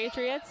Whitaker for the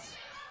Patriots.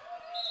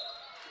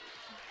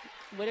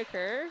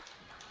 Whitaker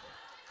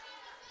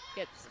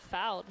gets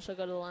fouled. She'll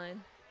go to the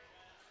line.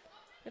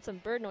 We have some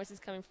bird noises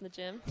coming from the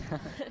gym.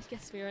 I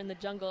guess we are in the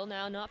jungle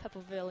now, not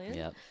Pepper Pavilion.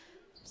 Yep.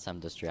 Some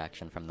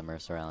distraction from the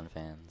Mercer Island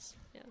fans.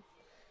 Yeah.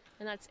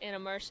 And that's Anna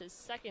Marsh's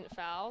second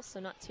foul, so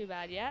not too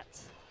bad yet.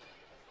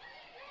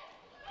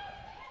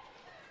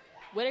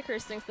 Whitaker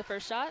sinks the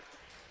first shot.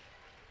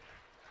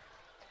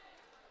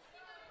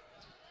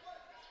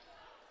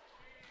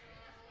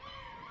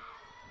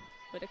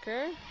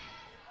 Whitaker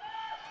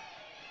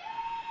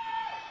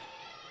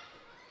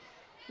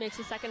makes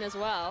a second as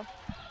well.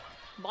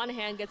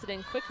 Monahan gets it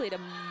in quickly to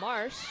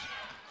Marsh.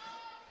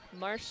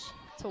 Marsh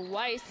to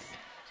Weiss.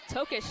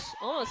 Tokish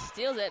almost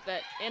steals it,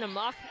 but Anna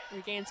Mock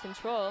regains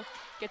control.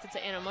 Gets it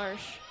to Anna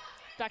Marsh.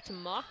 Back to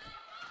Mock.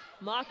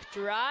 Mock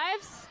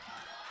drives.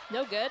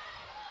 No good.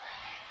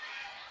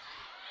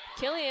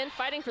 Killian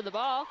fighting for the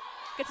ball.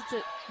 Gets it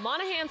to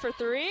Monahan for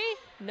three.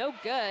 No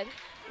good.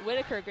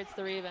 Whitaker gets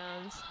the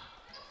rebound.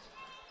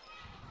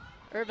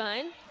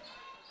 Irvine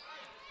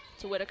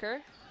to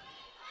Whitaker.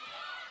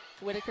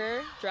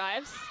 Whitaker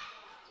drives.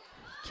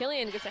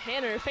 Killian gets a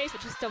hand in her face,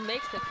 but she still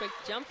makes the quick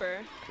jumper.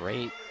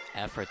 Great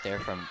effort there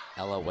from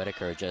Ella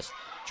Whitaker, just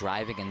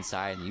driving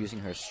inside and using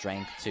her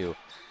strength to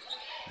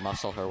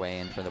muscle her way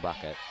in for the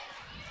bucket.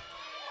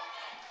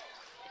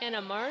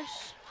 Anna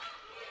Marsh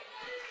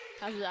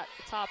has it at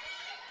the top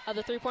of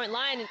the three-point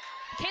line.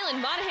 Caitlin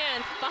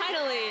Monahan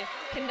finally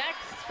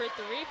connects for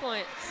 3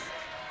 points.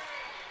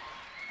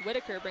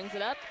 Whitaker brings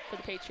it up for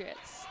the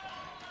Patriots.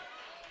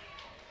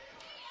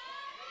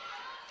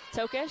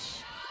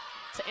 Tokish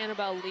to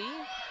Annabelle Lee.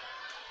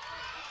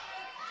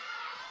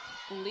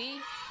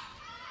 Lee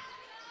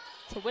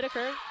to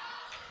Whitaker.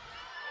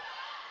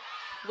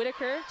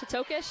 Whitaker to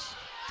Tokish.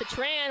 To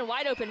Tran,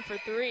 wide open for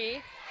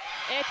three.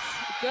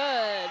 It's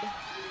good.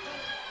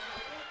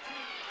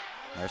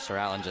 Mercer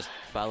Island just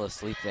fell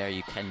asleep there.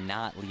 You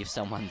cannot leave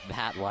someone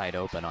that wide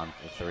open on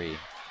the three.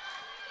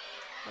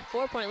 A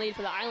 4-point lead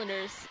for the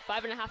Islanders.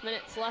 5.5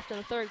 minutes left in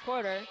the third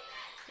quarter.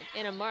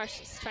 Anna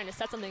Marsh is trying to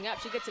set something up.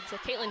 She gets it to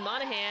Caitlin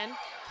Monahan.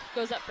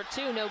 Goes up for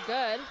two, no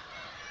good.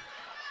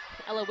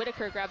 Ella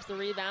Whitaker grabs the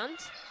rebound.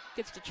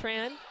 Gets to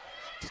Tran.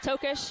 To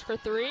Tokish for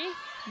three.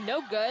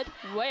 No good.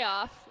 Way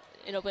off.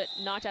 It'll get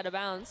knocked out of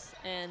bounds.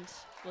 And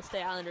will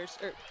stay Islanders,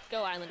 or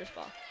go Islanders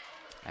ball.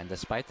 And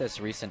despite this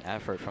recent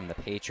effort from the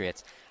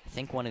Patriots, I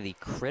think one of the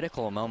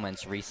critical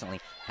moments recently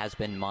has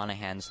been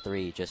Monahan's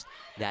three. Just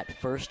that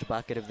first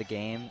bucket of the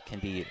game can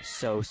be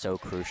so, so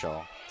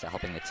crucial to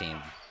helping the team.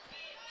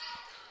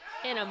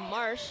 Anna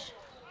Marsh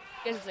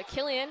gives it to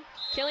Killian.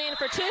 Killian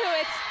for two,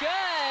 it's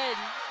good!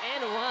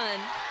 And one.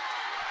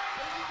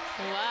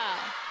 Wow.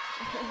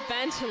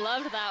 Bench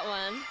loved that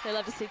one. They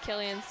love to see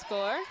Killian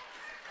score.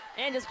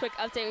 And just a quick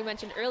update, we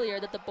mentioned earlier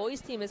that the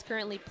boys team is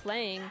currently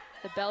playing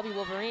the Bellevue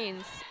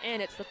Wolverines,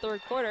 and it's the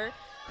third quarter.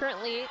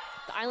 Currently,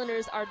 the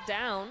Islanders are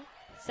down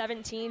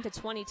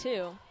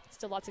 17-22.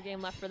 Still lots of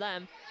game left for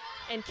them.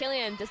 And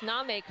Killian does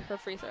not make her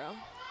free throw.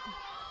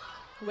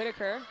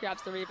 Whitaker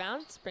grabs the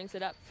rebound, brings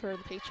it up for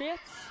the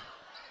Patriots.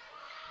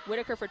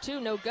 Whitaker for two,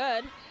 no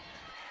good.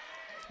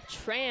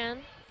 Tran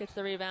gets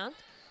the rebound,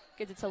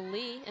 gets it to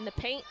Lee in the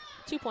paint.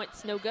 2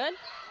 points, no good.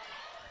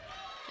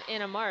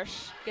 Anna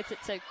Marsh gets it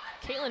to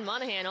Caitlin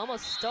Monahan,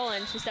 almost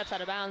stolen. She steps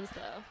out of bounds,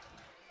 though.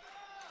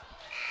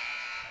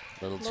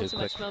 A little too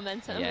quick. Much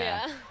momentum,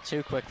 yeah.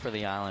 Too quick for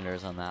the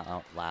Islanders on that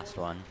last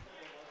one.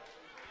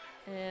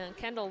 And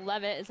Kendall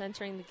Levitt is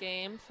entering the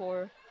game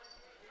for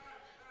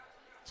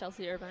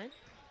Chelsea Irvine.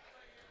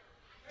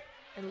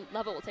 And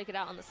Levitt will take it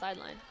out on the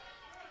sideline.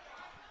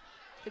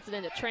 Gets it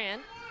into Tran.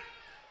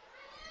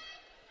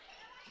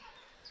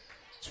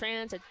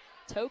 Tran to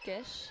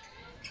Tokish.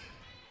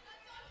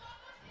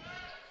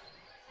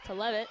 To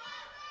Levitt.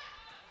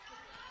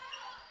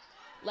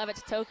 Levitt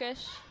to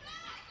Tokish.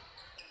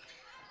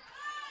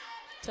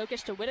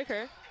 Tokish to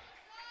Whitaker.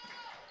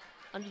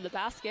 Under the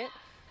basket.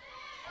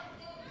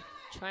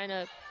 Trying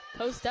to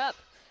post up.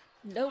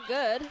 No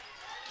good.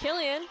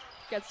 Killian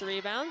gets the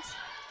rebound.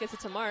 Gets it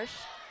to Marsh.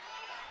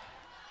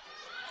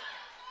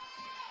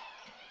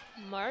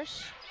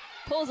 Marsh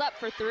pulls up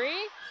for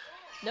three.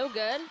 No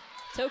good.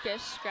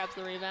 Tokish grabs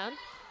the rebound.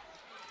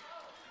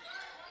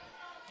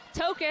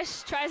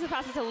 Tokish tries to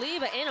pass it to Lee,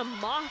 but Anna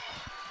Mock.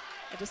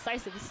 A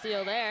decisive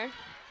steal there.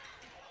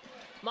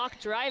 Mock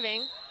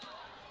driving.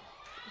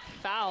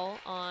 Foul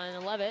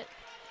on Levitt.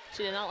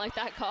 She did not like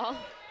that call.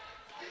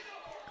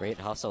 Great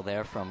hustle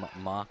there from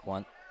Mock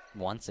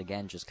once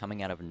again, just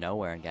coming out of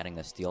nowhere and getting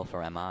the steal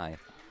for MI.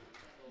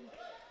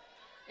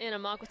 And a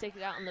Mock will take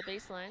it out on the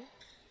baseline.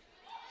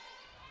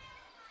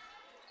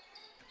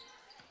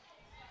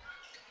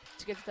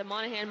 She gets it to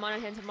Monahan.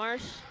 Monahan to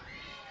Marsh.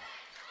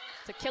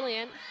 To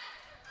Killian.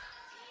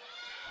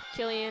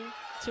 Killian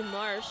to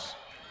Marsh.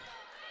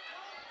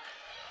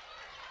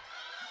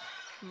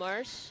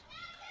 Marsh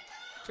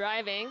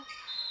driving.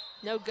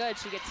 No good.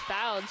 She gets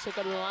fouled. She'll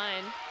go to the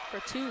line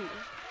for 2.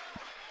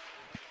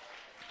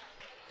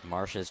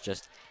 Marsh is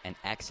just an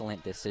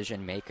excellent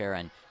decision maker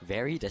and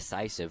very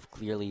decisive,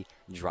 clearly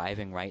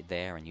driving right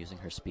there and using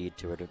her speed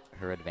to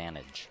her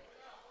advantage.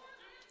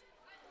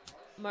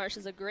 Marsh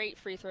is a great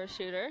free throw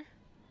shooter.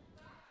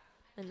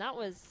 And that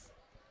was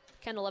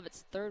Kendall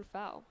Levitt's 3rd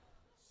foul.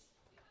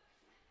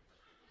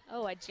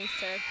 Oh, I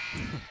jinxed her.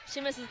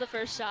 She misses the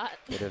first shot.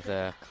 Bit of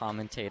the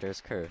commentator's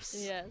curse.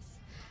 Yes.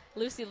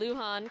 Lucy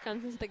Lujan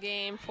comes into the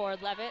game for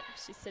Levitt.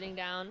 She's sitting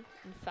down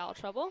in foul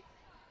trouble.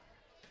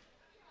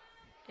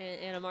 And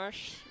Anna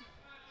Marsh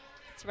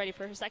is ready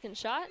for her 2nd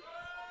shot.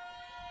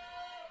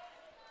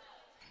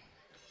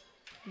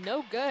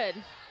 No good.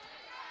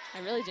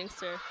 I really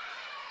jinxed her.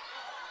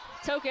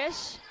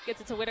 Tokish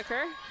gets it to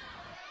Whitaker.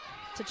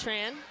 To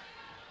Tran.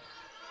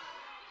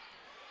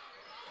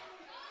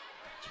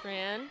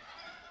 Tran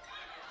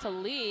to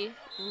Lee.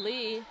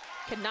 Lee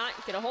cannot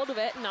get a hold of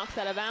it. Knocks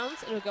out of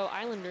bounds. It'll go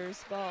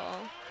Islanders ball.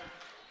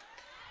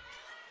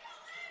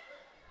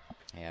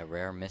 Yeah,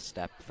 rare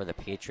misstep for the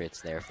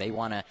Patriots there. If they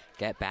want to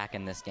get back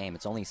in this game,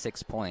 it's only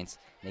 6 points.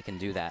 They can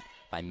do that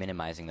by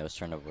minimizing those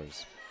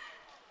turnovers.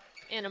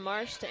 Anna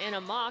Marsh to Anna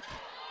Mock.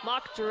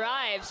 Mock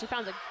drives. She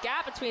found a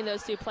gap between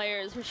those 2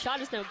 players. Her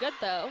shot is no good,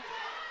 though.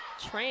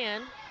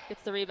 Tran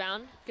gets the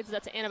rebound. Gets it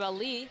up to Annabelle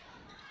Lee.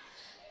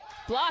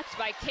 Blocked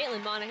by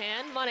Caitlin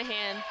Monahan.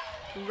 Monahan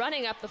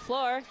running up the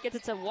floor. Gets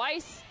it to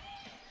Weiss.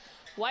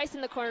 Weiss in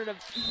the corner to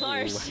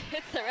Marsh.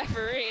 Hits the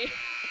referee.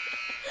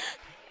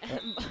 And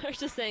Marsh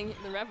just saying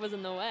the ref was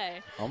in the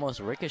way.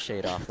 Almost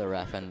ricocheted off the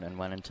ref and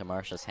went into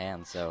Marsh's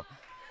hands, so.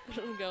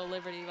 It'll go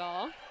Liberty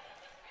ball.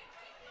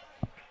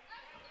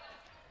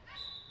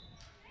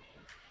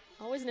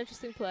 Always an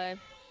interesting play.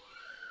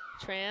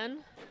 Tran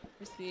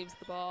receives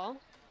the ball.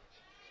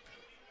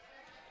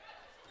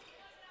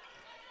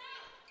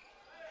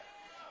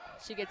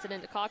 She gets it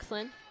into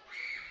Coxland.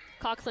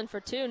 Coxland for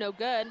 2, no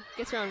good.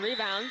 Gets her own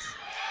rebounds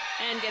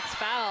and gets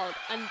fouled.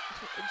 And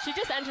she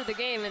just entered the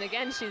game, and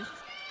again, she's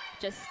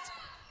just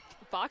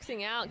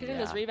boxing out, getting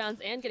those rebounds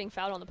and getting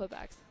fouled on the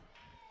putbacks.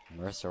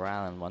 Mercer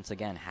Island, once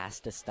again, has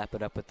to step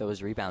it up with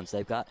those rebounds.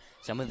 They've got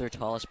some of their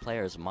tallest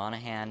players,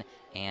 Monahan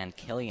and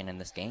Killian, in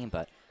this game,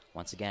 but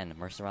once again,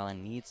 Mercer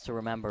Island needs to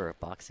remember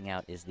boxing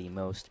out is the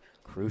most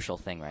crucial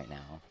thing right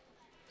now.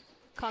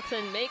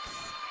 Coxland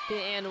makes the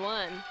and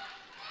 1.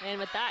 And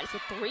with that, it's a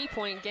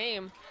 3-point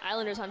game.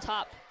 Islanders on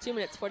top. 2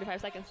 minutes,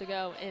 45 seconds to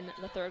go in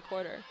the 3rd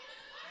quarter.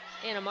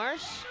 Anna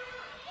Marsh.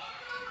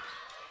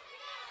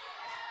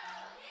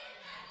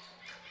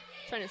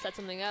 Trying to set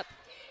something up.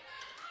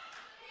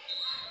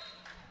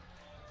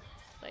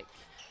 Like,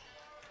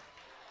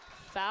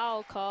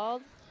 foul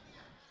called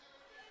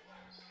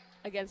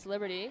against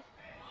Liberty.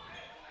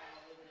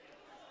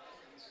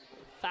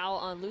 Foul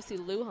on Lucy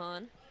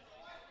Lujan.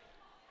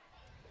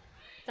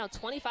 It's now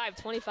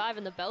 25-25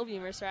 in the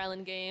Bellevue Mercer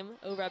Island game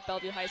over at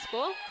Bellevue High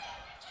School.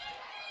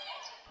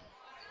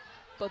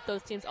 Both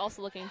those teams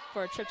also looking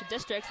for a trip to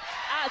districts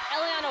as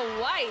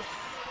Eliana Weiss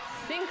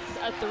sinks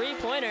a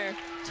 3-pointer.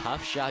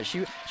 Tough shot.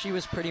 She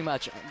was pretty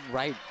much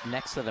right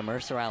next to the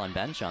Mercer Island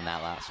bench on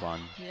that last one.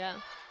 Yeah.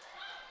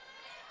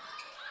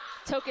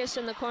 Tokish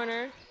in the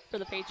corner for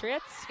the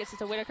Patriots. Gets it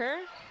to Whitaker.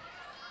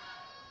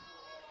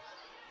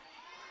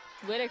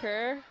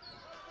 Whitaker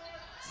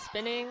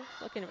spinning,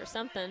 looking for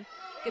something.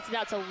 Gets it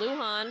out to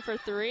Lujan for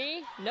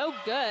 3. No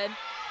good.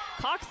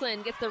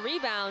 Coxland gets the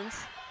rebound.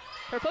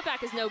 Her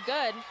putback is no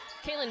good.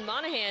 Caitlin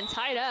Monahan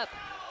tied up.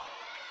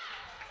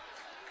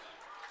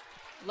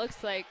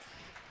 Looks like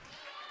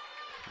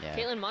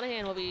Caitlin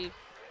Monahan will be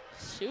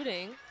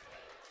shooting.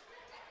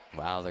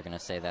 Wow, they're going to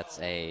say that's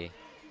a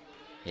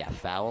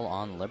foul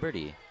on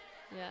Liberty.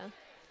 Yeah.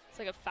 It's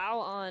like a foul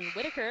on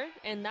Whitaker,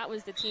 and that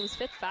was the team's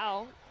 5th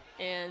foul,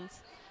 and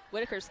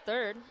Whitaker's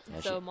 3rd.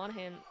 Yeah, so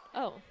Monahan,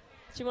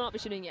 she will not be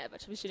shooting yet,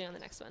 but she'll be shooting on the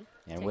next one.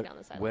 Yeah,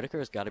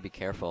 Whitaker's got to be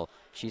careful.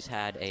 She's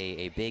had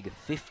a big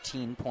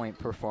 15-point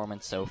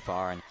performance so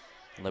far, and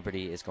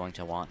Liberty is going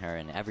to want her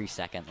in every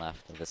second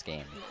left of this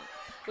game. Yeah.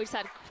 We just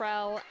had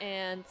Krell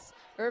and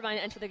Irvine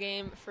enter the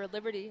game for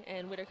Liberty,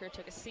 and Whitaker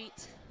took a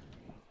seat.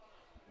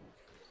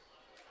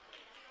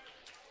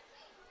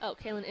 Oh,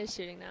 Kaylin is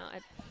shooting now.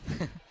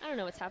 I don't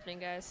know what's happening,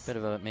 guys.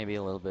 Maybe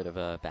a little bit of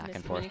a back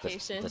and forth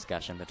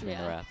discussion between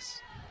the refs.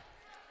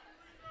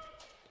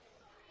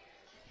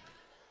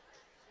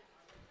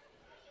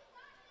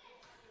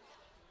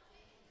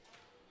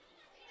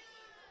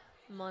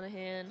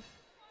 Monahan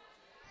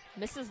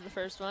misses the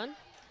first one.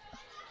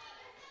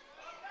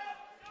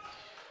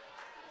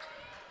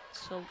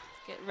 She'll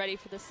get ready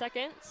for the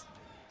second.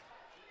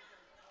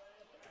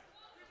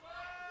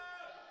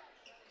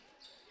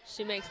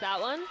 She makes that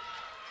one.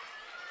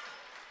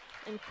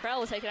 And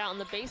Krell will take it out on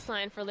the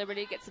baseline for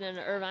Liberty. Gets it into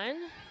Irvine.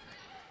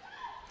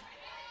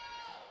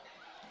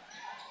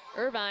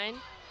 Irvine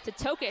to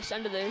Tokish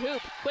under the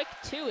hoop. Quick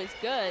 2 is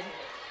good.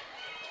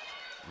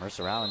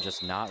 Mercer Island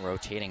just not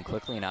rotating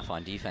quickly enough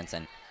on defense,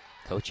 and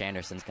Coach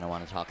Anderson's going to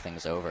want to talk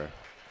things over.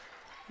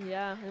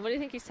 Yeah, and what do you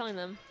think he's telling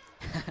them?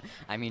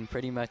 I mean,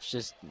 pretty much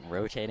just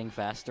rotating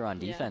faster on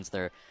defense.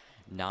 Yeah.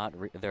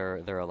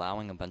 They're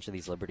allowing a bunch of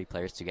these Liberty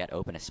players to get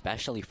open,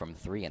 especially from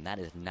 3, and that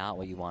is not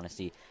what you want to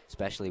see,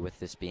 especially with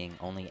this being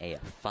only a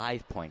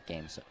 5-point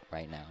game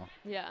right now.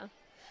 Yeah,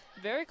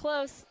 very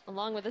close.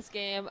 Along with this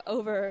game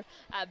over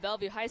at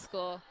Bellevue High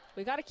School,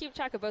 we got to keep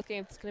track of both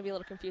games. It's going to be a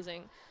little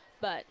confusing,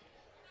 but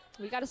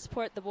we got to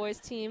support the boys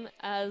team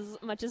as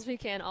much as we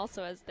can,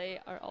 also as they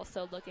are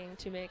also looking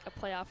to make a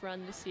playoff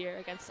run this year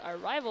against our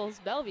rivals,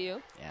 Bellevue.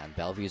 Yeah, and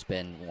Bellevue's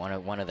been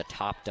one of the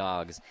top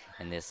dogs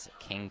in this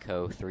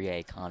Kingco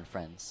 3A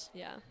conference.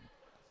 Yeah.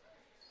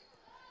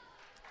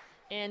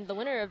 And the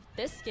winner of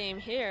this game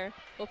here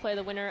will play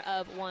the winner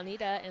of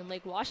Juanita and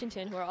Lake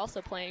Washington, who are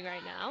also playing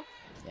right now.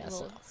 Yeah, and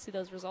we'll see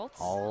those results.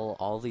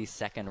 All these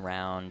second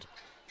round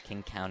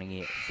King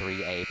County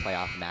 3A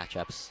playoff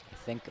matchups, I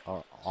think,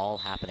 are all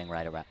happening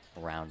right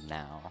around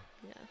now.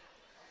 Yeah.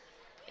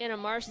 Anna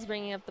Marsh is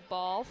bringing up the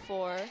ball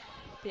for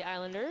the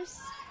Islanders.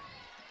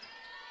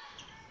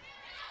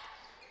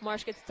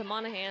 Marsh gets to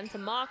Monahan to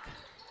Mock.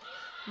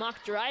 Mock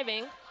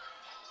driving.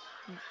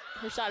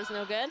 Her shot is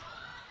no good.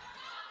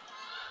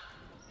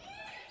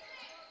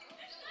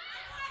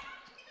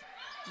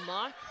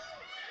 Mock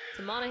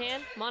to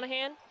Monahan.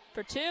 Monahan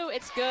for 2.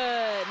 It's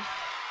good.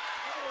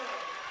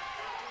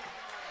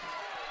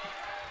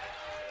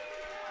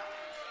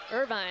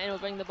 Irvine will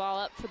bring the ball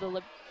up for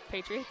the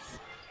Patriots.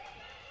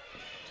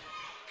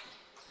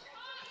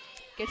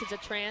 Gets it to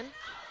Tran.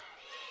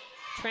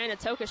 Tran to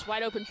Tokish,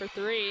 wide open for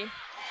 3.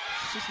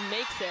 Just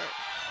makes it.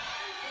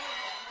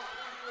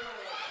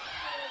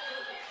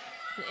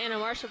 And Anna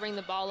Marsh will bring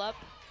the ball up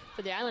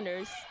for the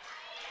Islanders.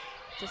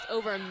 Just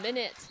over a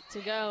minute to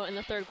go in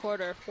the third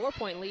quarter.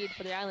 4-point lead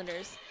for the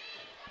Islanders.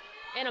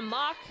 And a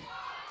Mock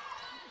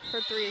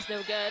for 3 is no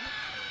good.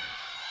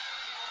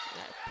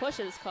 That push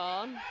is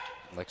called.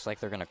 Looks like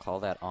they're going to call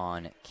that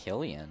on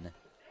Killian.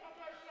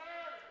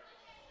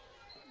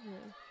 Yeah.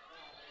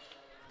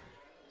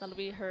 That'll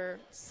be her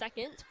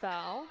second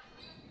foul.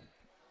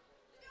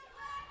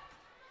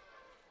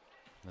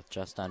 With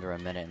just under a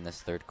minute in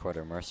this third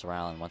quarter, Mercer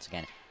Island once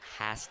again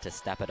has to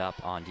step it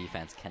up on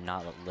defense.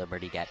 Cannot let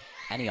Liberty get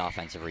any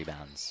offensive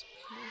rebounds.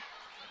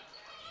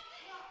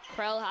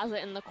 Krell has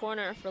it in the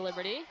corner for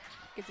Liberty.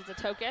 Gets it to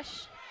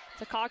Tokish,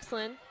 to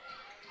Coxland,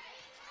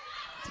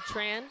 to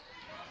Tran.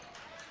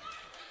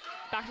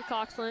 Back to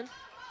Coxland.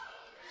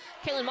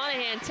 Caitlin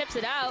Monahan tips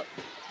it out.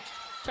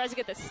 Tries to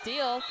get the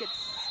steal.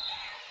 Gets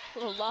a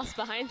little lost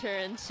behind her,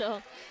 and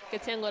she'll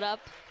get tangled up.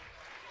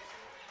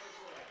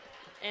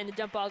 And the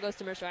jump ball goes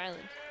to Mercer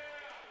Island.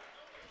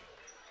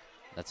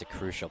 That's a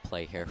crucial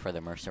play here for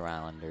the Mercer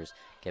Islanders,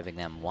 giving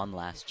them one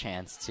last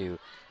chance to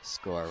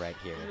score right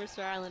here.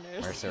 Mercer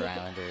Islanders. Mercer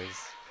Islanders.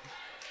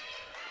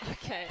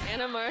 Okay,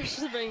 Anna Marsh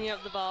is bringing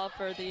up the ball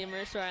for the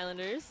Mercer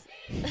Islanders.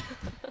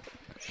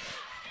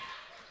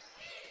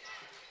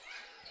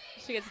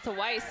 She gets it to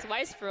Weiss.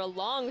 Weiss for a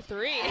long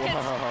 3.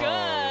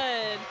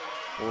 It's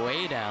good.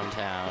 Way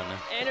downtown.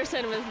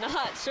 Anderson was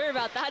not sure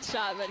about that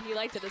shot, but he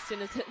liked it as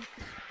soon as it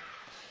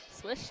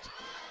swished.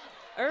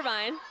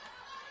 Irvine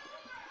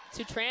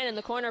to Tran in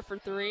the corner for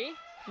 3.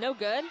 No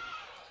good.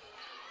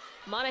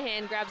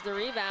 Monahan grabs the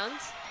rebound.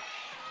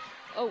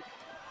 Oh.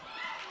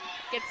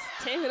 Gets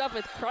tangled up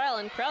with Krell,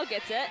 and Krell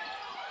gets it.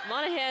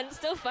 Monahan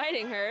still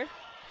fighting her.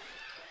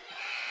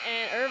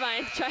 And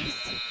Irvine tries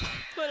to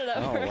put it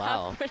up for a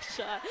half-court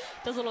shot.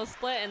 Does a little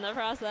split in the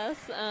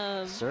process.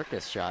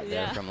 Circus shot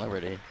there from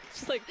Liberty.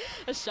 Just like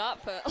a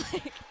shot put,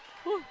 like,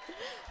 whew,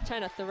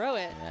 trying to throw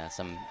it. Yeah,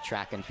 some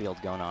track and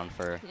field going on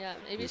for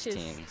maybe these she's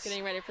teams.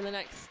 Getting ready for the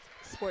next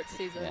sports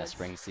season. Yeah,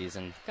 spring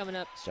season coming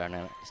up.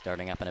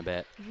 Starting up in a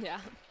bit. Yeah.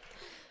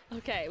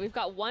 Okay, we've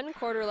got 1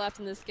 quarter left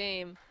in this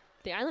game.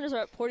 The Islanders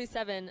are up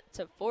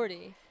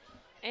 47-40,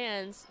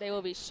 and they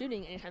will be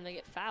shooting anytime they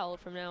get fouled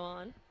from now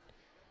on.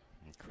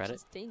 Credit.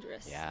 Which is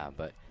dangerous. Yeah,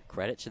 but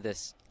credit to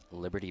this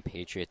Liberty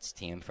Patriots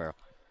team for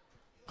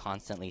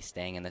constantly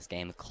staying in this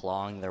game,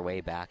 clawing their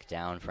way back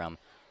down from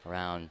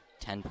around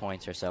 10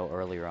 points or so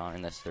earlier on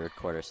in this third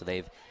quarter. So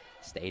they've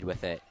stayed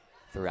with it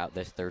throughout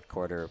this third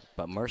quarter.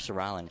 But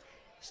Mercer Island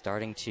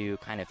starting to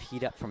kind of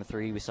heat up from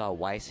 3. We saw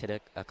Weiss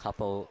hit a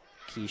couple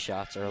key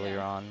shots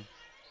earlier on.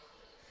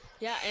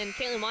 Yeah, and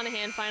Caitlin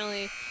Monahan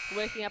finally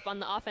waking up on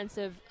the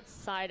offensive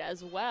side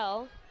as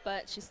well,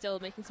 but she's still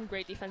making some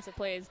great defensive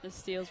plays, the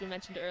steals we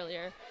mentioned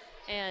earlier,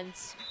 and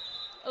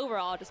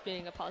overall just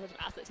being a positive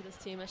asset to this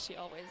team, as she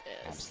always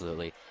is.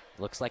 Absolutely.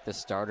 Looks like the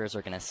starters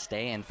are going to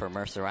stay in for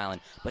Mercer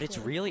Island, but it's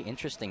really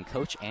interesting.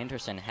 Coach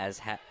Anderson has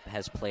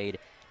played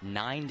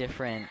 9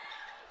 different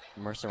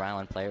Mercer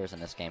Island players in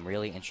this game.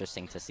 Really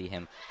interesting to see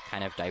him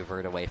kind of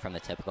divert away from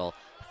the typical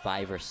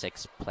 5 or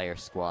 6 player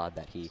squad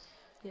that he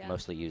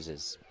mostly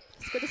uses.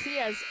 it's good to see,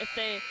 as if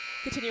they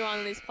continue on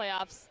in these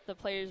playoffs, the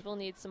players will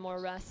need some more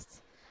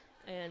rest,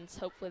 and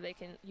hopefully they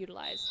can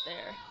utilize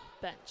their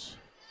bench.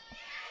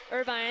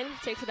 Irvine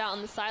takes it out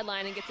on the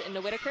sideline and gets it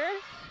into Whitaker.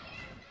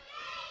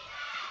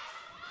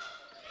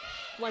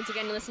 Once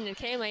again, you're listening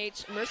to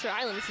KMH Mercer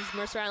Island. This is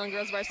Mercer Island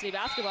Girls Varsity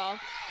Basketball.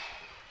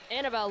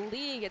 Annabelle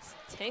Lee gets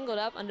tangled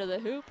up under the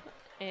hoop,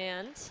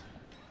 and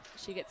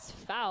she gets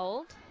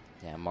fouled.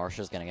 Yeah,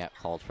 Marsha's going to get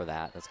called for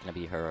that. That's going to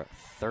be her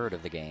third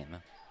of the game.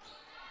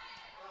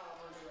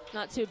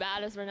 Not too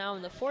bad, as we're now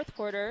in the fourth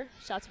quarter.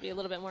 She'll have to be a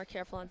little bit more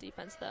careful on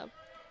defense, though.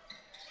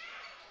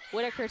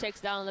 Whitaker takes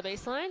it down on the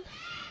baseline.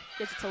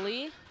 Gets it to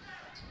Lee.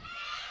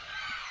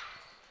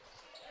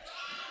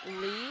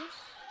 Lee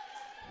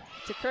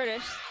to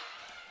Curtis.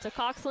 To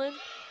Coxland.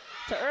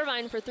 To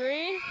Irvine for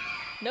three.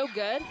 No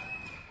good.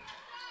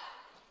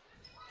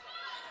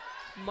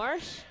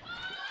 Marsh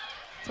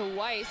to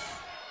Weiss.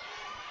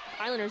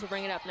 Islanders will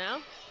bring it up now.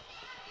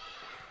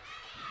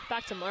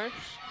 Back to Marsh.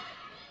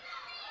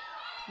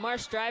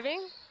 Marsh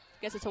driving.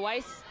 Gets it to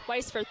Weiss.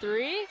 Weiss for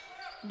three.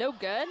 No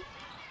good.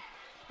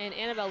 And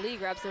Annabelle Lee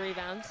grabs the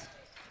rebound.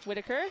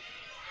 Whitaker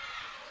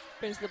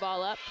brings the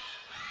ball up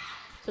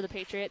for the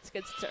Patriots.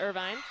 Gets it to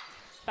Irvine.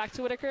 Back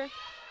to Whitaker.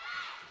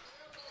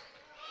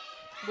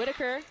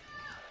 Whitaker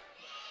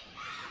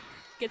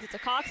gets it to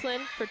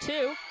Coxland for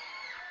two.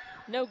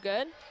 No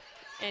good.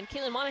 And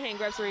Caitlin Monahan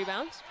grabs the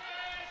rebound.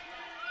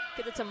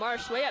 Gets it to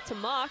Marsh, way up to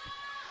Mock.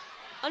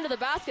 Under the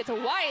basket to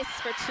Weiss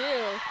for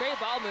two. Great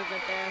ball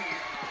movement there.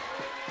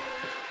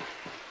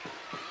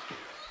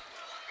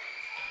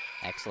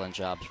 Excellent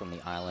jobs from the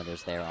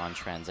Islanders there on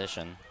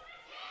transition.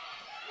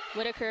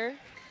 Whitaker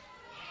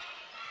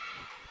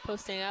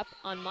posting up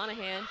on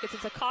Monahan. Gets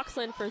it to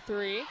Coxland for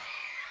three.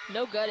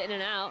 No good, in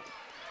and out.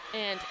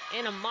 And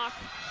Anna Mock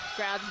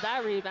grabs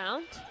that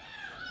rebound.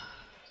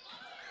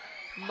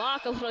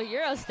 Mock, a little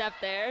Euro step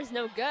there. Is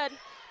no good.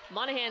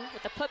 Monahan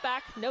with the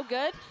putback. No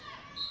good.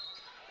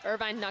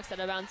 Irvine knocks it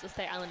out of bounds to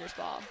stay Islanders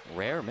ball.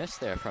 Rare miss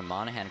there from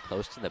Monahan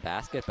close to the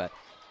basket, but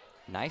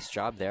nice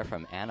job there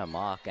from Anna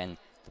Mock. And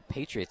the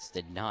Patriots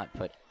did not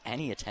put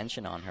any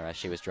attention on her as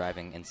she was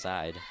driving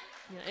inside.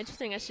 Yeah,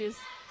 interesting, as she's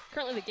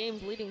currently the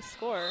game's leading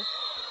scorer,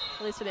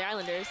 at least for the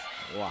Islanders.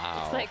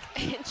 Wow. Looks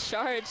like in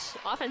charge,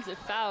 offensive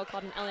foul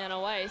called an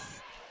Eliana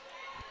Weiss.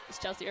 As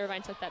Chelsea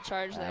Irvine took that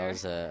charge there. That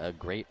was a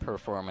great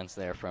performance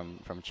there from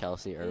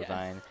Chelsea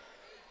Irvine. Yes.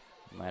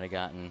 Might have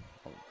gotten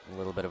a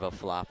little bit of a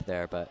flop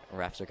there, but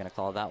refs are going to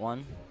call that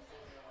one.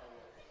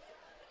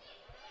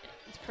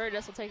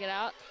 Curtis will take it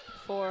out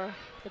for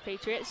the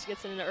Patriots. She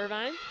gets it into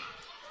Irvine.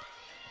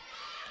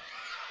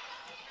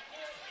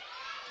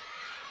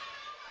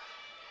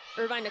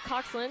 Irvine to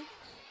Coxland.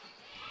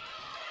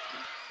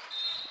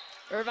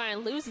 Irvine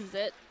loses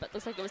it, but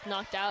looks like it was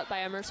knocked out by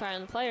a Mercer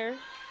Island player,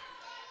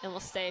 and will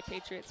stay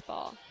Patriots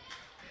ball.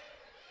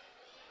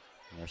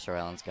 Mercer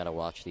Island's got to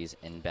watch these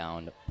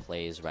inbound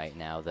plays right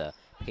now. The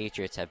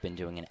Patriots have been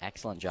doing an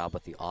excellent job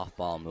with the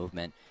off-ball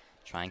movement,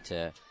 trying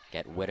to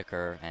get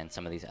Whitaker and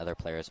some of these other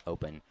players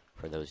open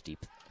for those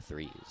deep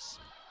threes.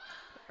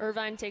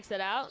 Irvine takes it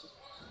out.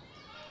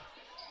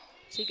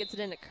 She gets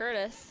it into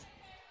Curtis.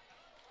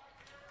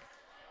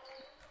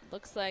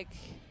 Looks like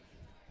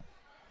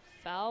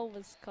foul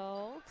was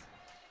called.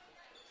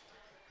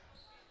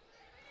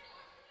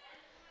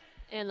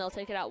 And they'll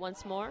take it out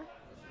once more.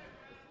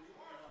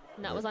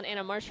 And that was on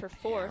Anna Marsh for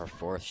fourth. Her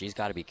fourth. She's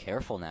got to be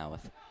careful now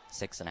with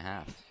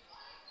 6.5.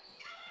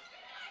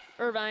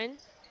 Irvine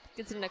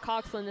gets it into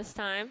Coxland this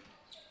time.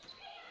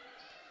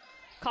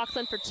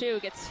 Coxland for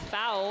two, gets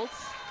fouled.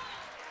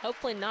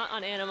 Hopefully not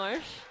on Anna Marsh.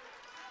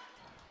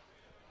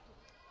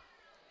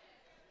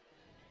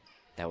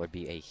 That would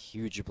be a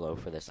huge blow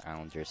for this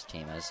Islanders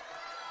team, as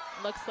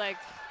looks like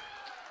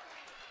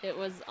it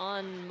was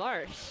on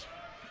Marsh.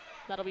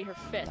 That'll be her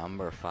fifth.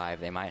 Number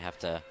 5. They might have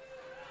to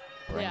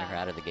bring her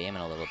out of the game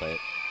in a little bit.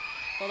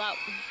 Well, that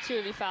she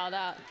would be fouled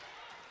out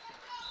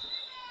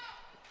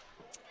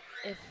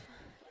if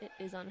it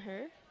is on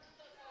her.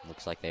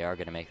 Looks like they are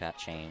going to make that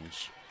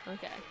change.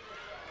 Okay.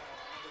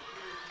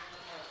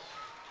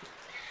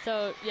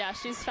 So, yeah,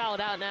 she's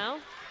fouled out now.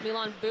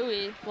 Milan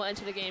Bowie will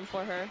enter the game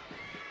for her.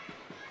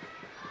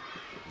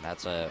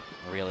 That's a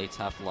really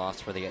tough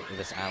loss for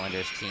this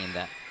Islanders team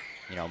that,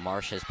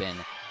 Marsh has been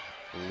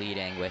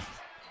leading with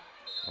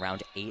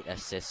around 8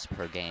 assists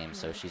per game.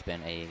 So she's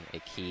been a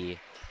key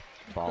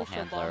ball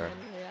handler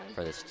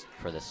for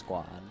this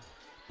squad.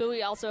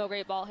 Bowie also a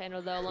great ball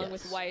handler, though, along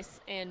with Weiss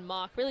and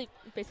Mock. Really,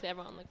 basically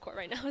everyone on the court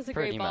right now is a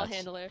great ball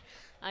handler.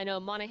 I know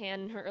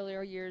Monahan in her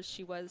earlier years,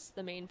 she was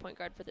the main point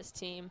guard for this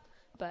team,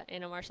 but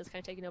Anna Marsh has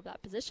kind of taken over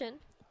that position.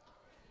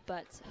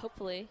 But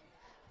hopefully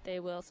they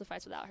will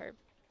suffice without her.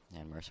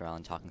 And Mercer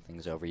Island talking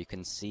things over. You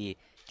can see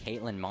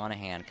Caitlin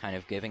Monahan kind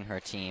of giving her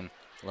team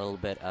a little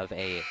bit of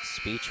a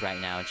speech right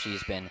now, and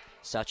she's been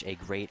such a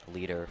great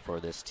leader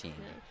for this team.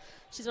 Yeah.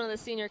 She's one of the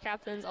senior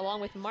captains,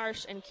 along with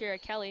Marsh and Kira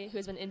Kelly, who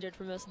has been injured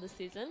for most of the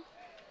season.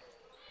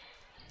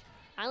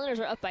 Islanders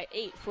are up by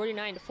 8,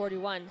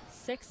 49-41.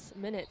 6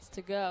 minutes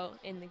to go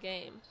in the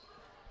game.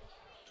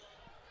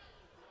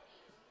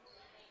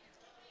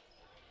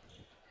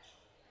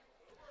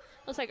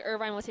 Looks like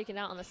Irvine was taken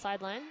out on the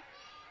sideline.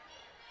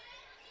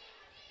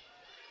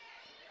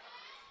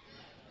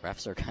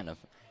 Refs are kind of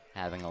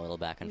having a little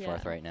back and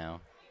forth right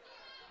now.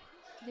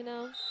 You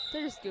know,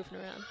 they're just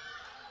goofing around.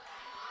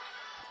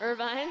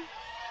 Irvine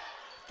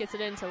gets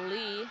it into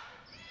Lee.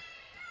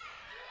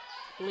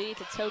 Lee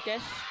to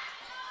Tokish.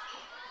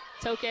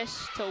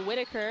 Tokish to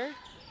Whitaker.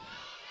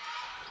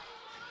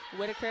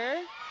 Whitaker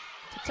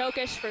to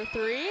Tokish for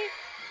 3.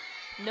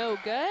 No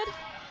good.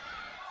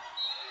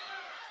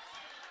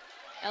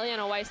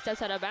 Eliana Weiss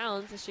steps out of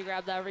bounds as she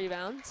grabbed that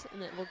rebound,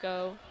 and it will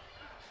go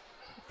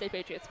State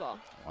Patriots ball.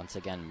 Once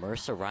again,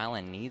 Mercer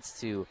Island needs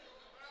to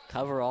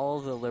cover all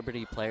of the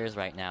Liberty players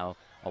right now.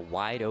 A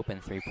wide open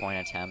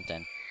 3-point attempt,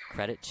 and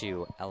credit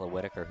to Ella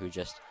Whitaker, who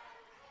just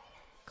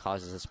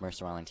causes this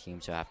Mercer Island team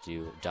to have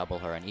to double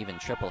her and even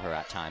triple her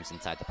at times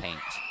inside the paint.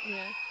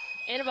 Yeah.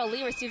 Annabelle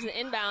Lee receives the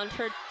inbound.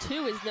 Her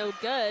 2 is no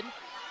good,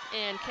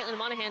 and Caitlin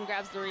Monahan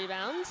grabs the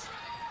rebound.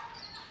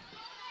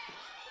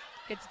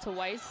 Gets it to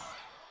Weiss.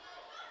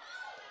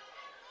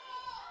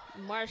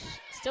 Marsh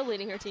still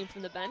leading her team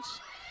from the bench.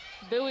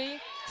 Bowie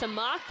to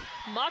Mock.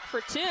 Mock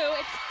for 2.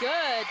 It's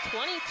good.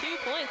 22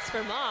 points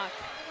for Mock.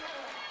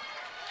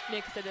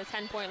 Makes it a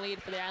 10-point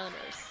lead for the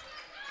Islanders.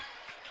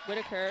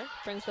 Whitaker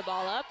brings the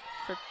ball up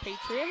for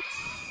Patriots.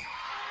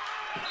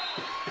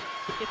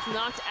 Gets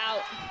knocked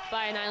out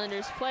by an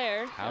Islanders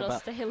player. It'll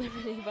stay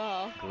Liberty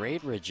ball.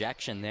 Great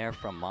rejection there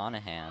from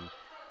Monahan.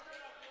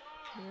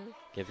 Yeah.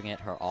 Giving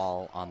it her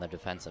all on the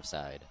defensive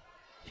side.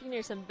 If you can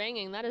hear some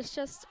banging, that is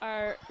just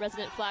our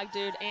resident flag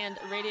dude and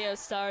radio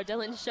star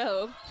Dylan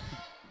Shove.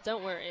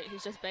 Don't worry,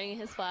 he's just banging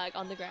his flag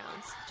on the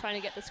grounds, trying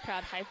to get this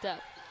crowd hyped up.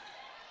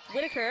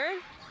 Whitaker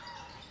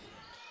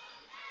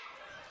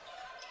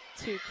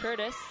to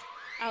Curtis,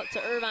 out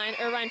to Irvine.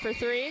 Irvine for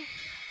 3.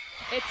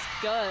 It's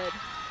good.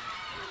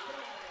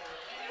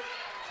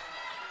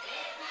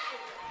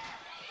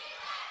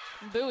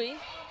 Bowie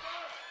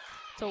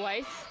to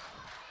Weiss.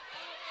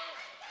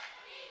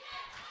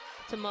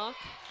 To Mock.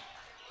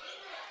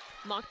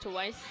 Mock to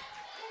Weiss.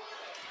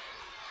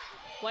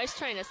 Weiss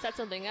trying to set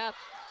something up.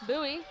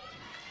 Bowie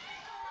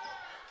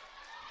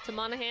to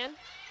Monahan.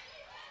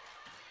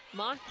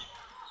 Mock.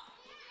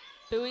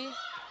 Bowie.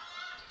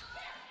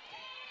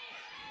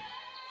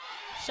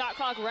 Shot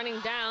clock running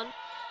down.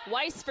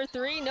 Weiss for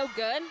 3, no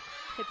good.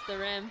 Hits the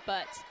rim,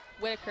 but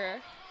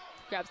Whitaker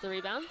grabs the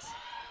rebound.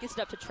 Gets it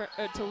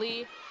up to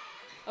Lee.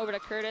 Over to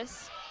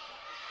Curtis.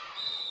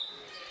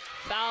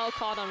 Foul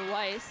called on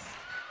Weiss.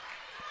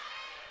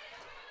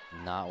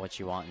 Not what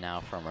you want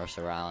now from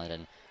Mercer Island.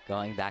 And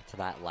going back to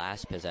that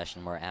last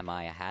possession where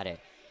MI had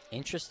it,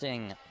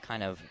 interesting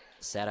kind of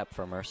setup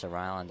for Mercer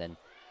Island, and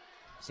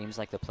seems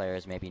like the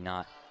players maybe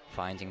not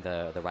finding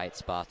the right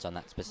spots on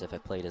that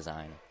specific play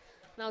design.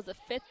 That was the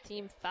 5th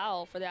team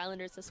foul for the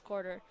Islanders this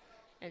quarter,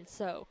 and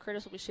so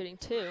Curtis will be shooting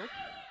 2.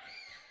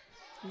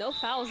 No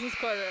fouls this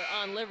quarter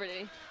on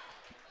Liberty.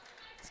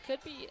 This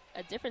could be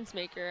a difference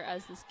maker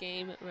as this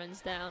game runs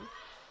down.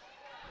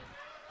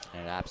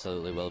 And it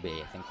absolutely will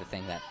be. I think the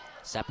thing that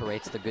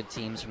separates the good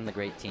teams from the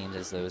great teams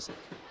is those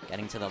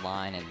getting to the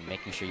line and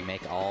making sure you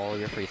make all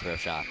your free throw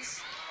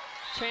shots.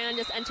 Tran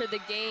just entered the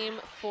game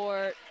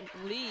for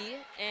Lee,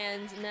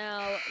 and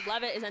now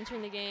Levitt is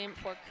entering the game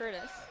for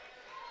Curtis,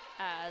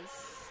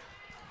 as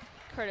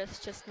Curtis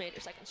just made her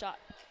 2nd shot.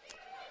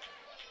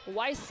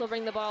 Weiss will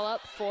bring the ball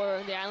up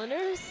for the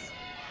Islanders.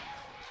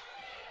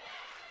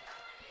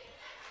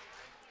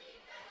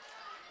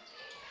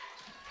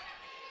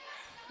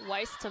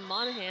 Weiss to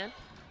Monahan.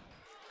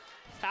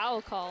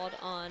 Foul called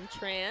on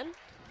Tran.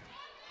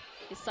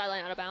 He's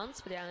sideline out of bounds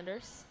for the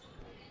Islanders.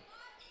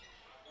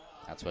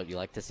 That's what you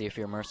like to see if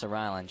you're Mercer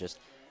Island. Just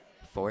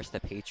force the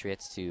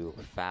Patriots to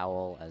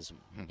foul as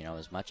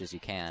much as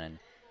you can and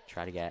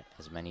try to get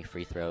as many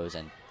free throws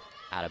and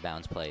out of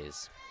bounds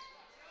plays.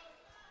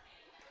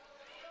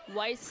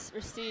 Weiss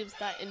receives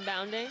that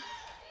inbounding.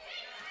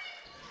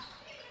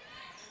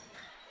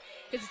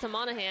 Gets it to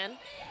Monahan.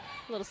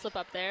 A little slip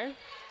up there.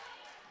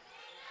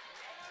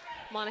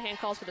 Monahan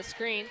calls for the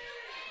screen.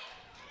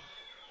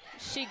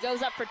 She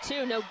goes up for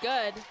 2, no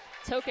good.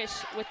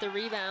 Tokish with the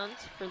rebound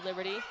for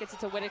Liberty. Gets it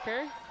to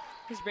Whitaker,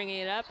 who's bringing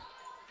it up.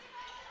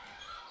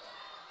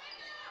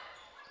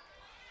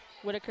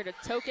 Whitaker to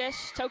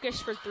Tokish.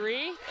 Tokish for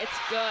 3. It's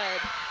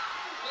good.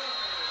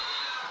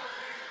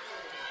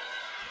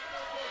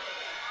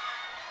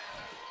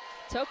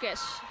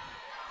 Tokish,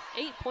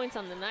 8 points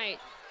on the night.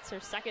 It's her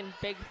 2nd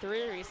big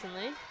 3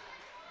 recently.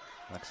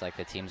 Looks like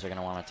the teams are going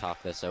to want to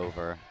talk this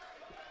over.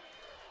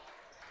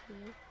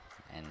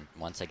 And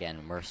once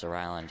again, Mercer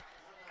Island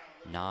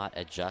not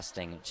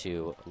adjusting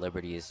to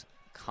Liberty's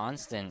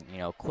constant,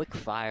 quick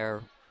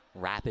fire,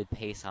 rapid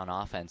pace on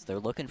offense. They're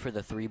looking for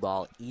the 3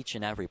 ball each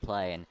and every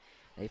play, and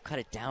they've cut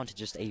it down to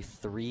just a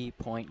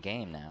 3-point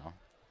game now.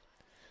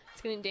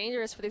 It's getting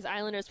dangerous for these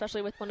Islanders,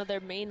 especially with one of their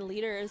main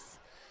leaders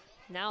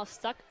now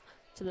stuck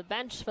to the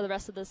bench for the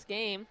rest of this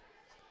game.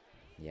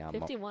 Yeah,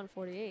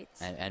 51-48.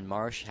 And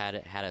Marsh had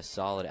a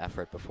solid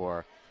effort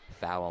before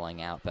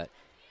fouling out, but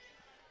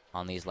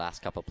on these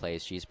last couple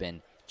plays, she's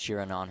been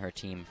cheering on her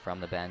team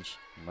from the bench.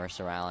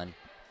 Mercer Island,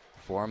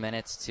 4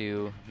 minutes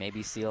to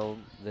maybe seal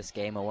this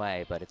game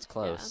away, but it's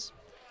close.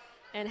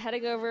 Yeah. And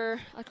heading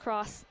over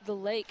across the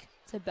lake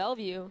to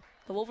Bellevue,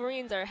 the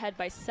Wolverines are ahead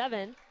by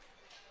 7.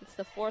 It's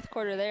the fourth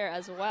quarter there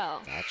as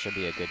well. That should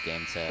be a good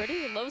game to...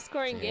 Pretty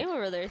low-scoring game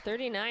over there,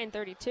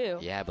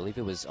 39-32. Yeah, I believe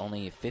it was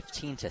only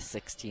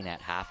 15-16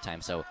 at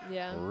halftime, so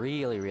yeah,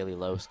 really, really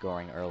low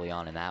scoring early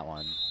on in that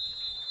one.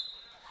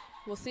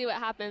 We'll see what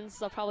happens.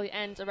 They'll probably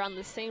end around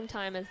the same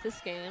time as this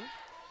game.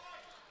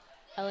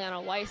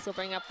 Eliana Weiss will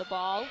bring up the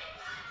ball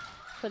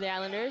for the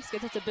Islanders.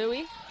 Gets it to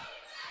Bowie.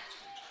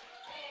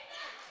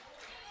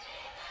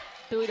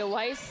 Bowie to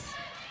Weiss.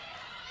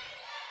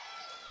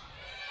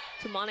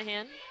 To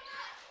Monahan.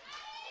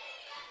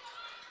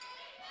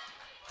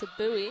 To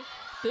Bowie.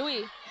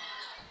 Bowie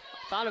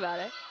thought about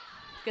it.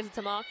 Gets it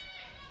to Mock.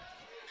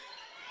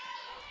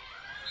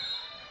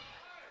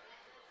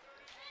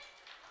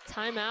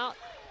 Timeout.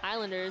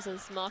 Islanders,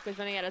 as Mock is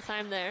running out of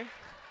time there.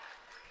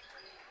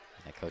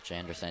 Yeah, Coach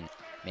Anderson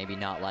maybe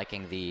not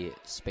liking the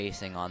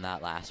spacing on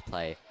that last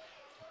play.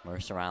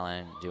 Mercer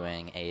Island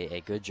doing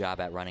a good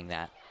job at running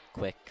that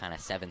quick kind of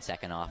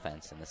 7-second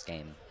offense in this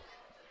game.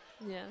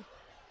 Yeah.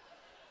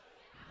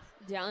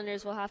 The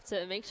Islanders will have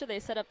to make sure they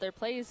set up their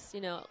plays.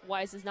 You know,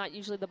 Wise is not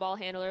usually the ball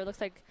handler. It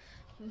looks like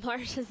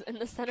Marsh is in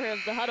the center of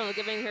the huddle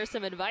giving her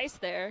some advice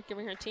there,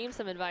 giving her team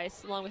some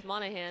advice, along with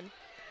Monahan.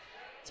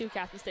 Two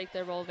captains take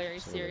their role very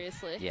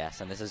seriously.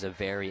 Yes, and this is a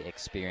very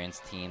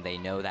experienced team. They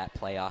know that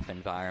playoff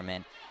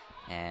environment.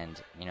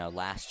 And, you know,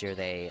 last year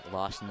they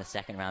lost in the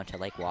second round to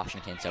Lake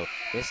Washington. So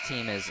this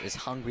team is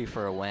hungry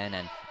for a win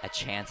and a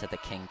chance at the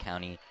King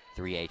County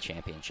 3A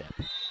championship.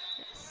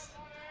 Yes.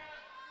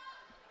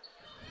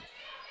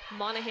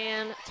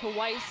 Monahan to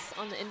Weiss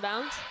on the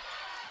inbound.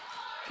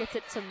 Gets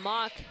it to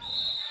Mock.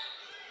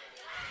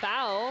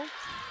 Foul.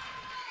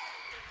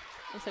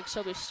 Looks like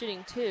she'll be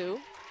shooting 2.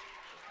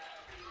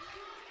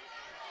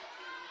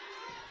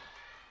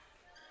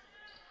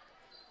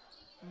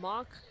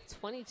 Mock,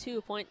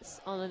 22 points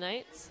on the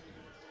night.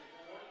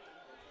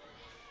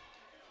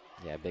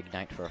 Yeah, big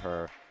night for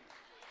her.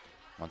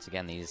 Once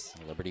again, these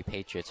Liberty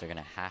Patriots are going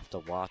to have to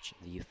watch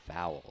the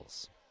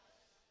fouls.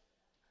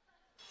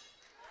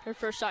 Her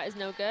first shot is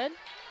no good.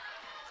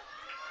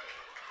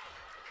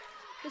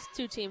 Just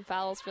 2 team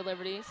fouls for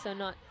Liberty, so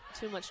not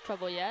too much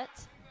trouble yet.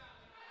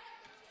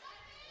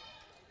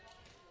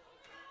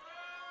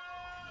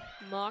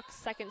 Mock's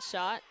second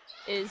shot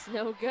is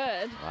no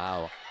good.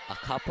 Wow. A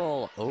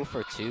couple 0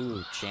 for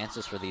 2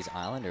 chances for these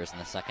Islanders in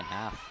the second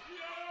half.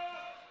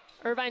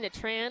 Irvine to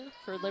Tran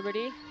for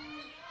Liberty.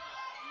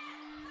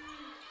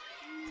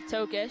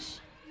 To Tokish.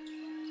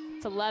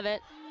 To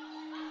Levitt.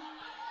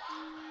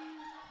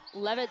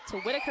 Levitt to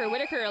Whitaker.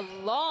 Whitaker, a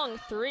long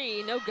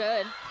 3, no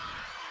good.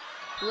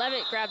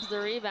 Levitt grabs the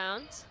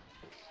rebound.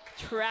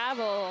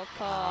 Travel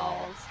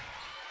called.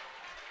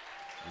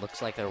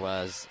 Looks like there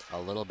was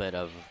a little bit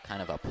of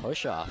kind of a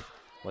push-off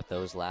with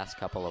those last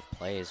couple of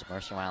plays.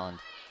 Mercer Island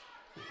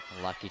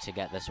lucky to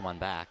get this one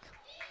back.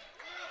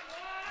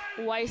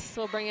 Weiss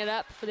will bring it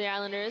up for the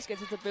Islanders.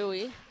 Gets it to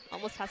Bowie.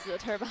 Almost passes it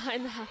to her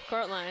behind the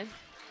half-court line.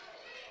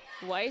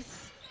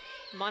 Weiss.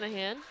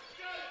 Monahan.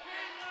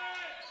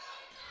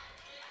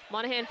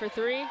 Monahan for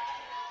 3.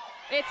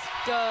 It's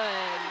good.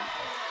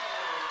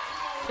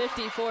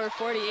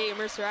 54-48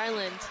 Mercer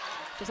Island.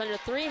 Just under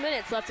 3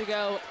 minutes left to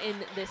go in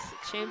this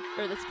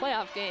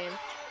playoff game.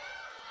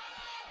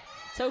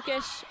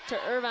 Tokish to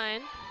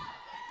Irvine.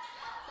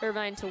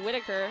 Irvine to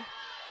Whitaker.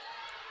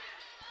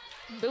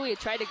 Bowie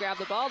tried to grab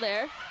the ball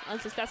there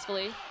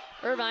unsuccessfully.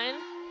 Irvine,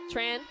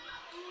 Tran,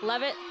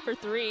 Levitt for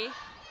 3,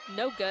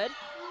 no good.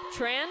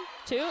 Tran,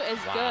 2 is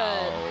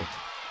good.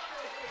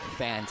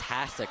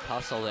 Fantastic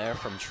hustle there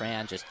from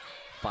Tran, just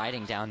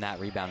fighting down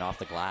that rebound off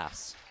the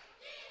glass.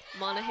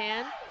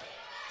 Monahan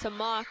to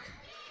Mock,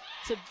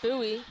 to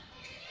Bowie,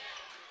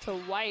 to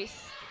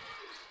Weiss.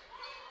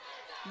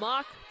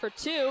 Mock for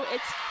 2,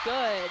 it's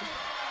good.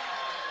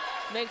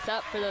 Makes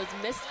up for those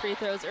missed free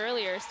throws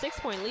earlier.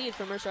 6-point lead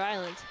for Mercer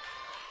Island.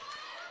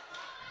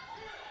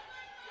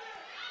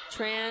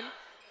 Tran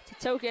to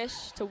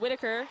Tokish, to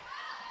Whitaker.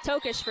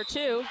 Tokish for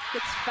 2,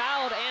 gets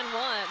fouled and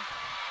 1.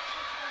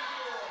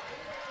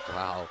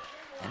 Wow.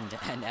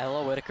 And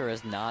Ella Whitaker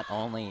is not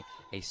only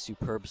a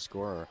superb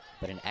scorer,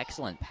 but an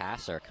excellent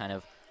passer, kind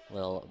of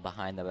little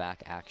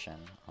behind-the-back action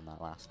on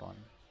that last one.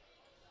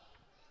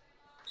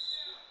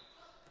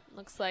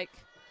 Looks like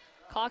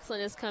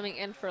Coxland is coming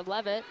in for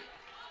Levitt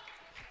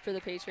for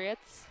the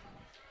Patriots.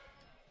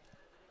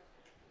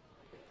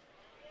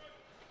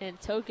 And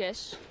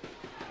Tokish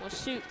will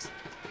shoot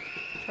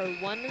her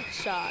 1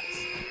 shot.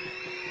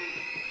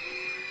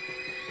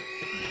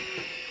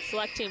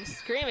 Select team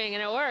screaming,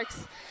 and it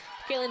works.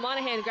 Kaylee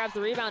Monahan grabs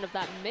the rebound of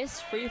that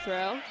missed free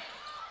throw.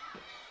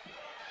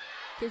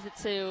 Gives it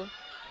to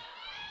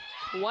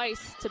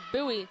Weiss, to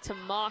Bowie, to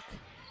Mock.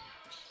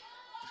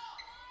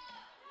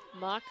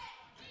 Mock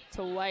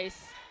to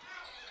Weiss.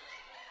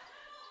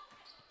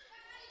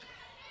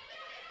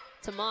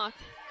 To Mock.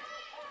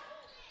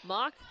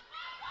 Mock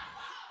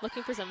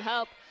looking for some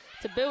help.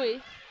 To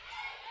Bowie.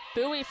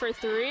 Bowie for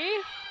three.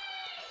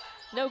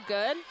 No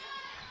good.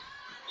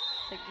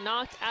 Like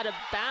knocked out of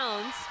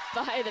bounds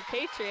by the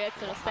Patriots.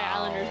 It'll stay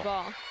Islanders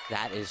ball.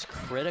 That is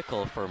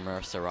critical for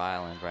Mercer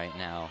Island right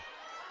now.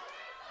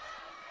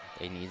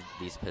 They need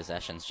these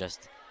possessions.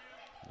 Just,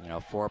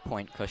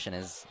 4-point cushion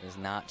is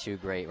not too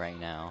great right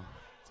now.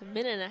 It's a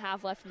minute and a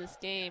half left in this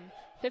game.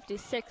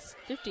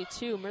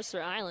 56-52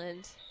 Mercer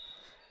Island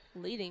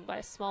leading by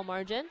a small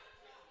margin.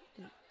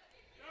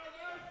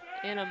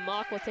 Anna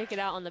Mock will take it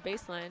out on the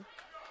baseline.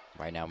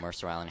 Right now,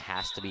 Mercer Island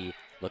has to be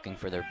looking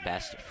for their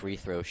best free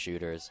throw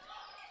shooters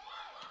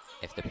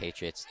if the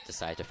Patriots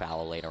decide to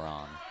foul later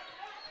on.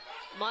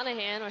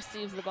 Monahan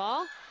receives the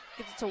ball,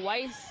 gets it to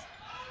Weiss.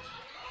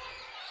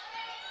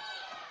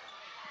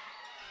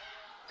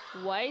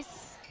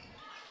 Weiss,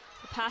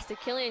 the pass to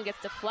Killian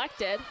gets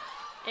deflected,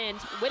 and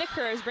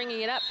Whitaker is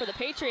bringing it up for the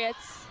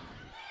Patriots.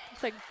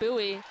 Looks like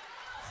Bowie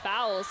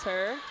fouls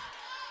her.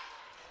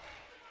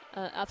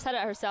 Upset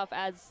at herself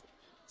as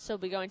she'll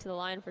be going to the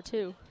line for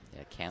two.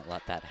 Yeah, can't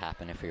let that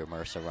happen if you're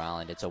Mercer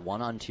Island. It's a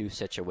 1-on-2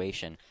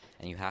 situation,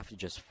 and you have to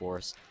just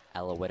force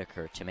Ella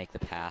Whitaker to make the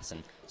pass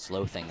and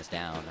slow things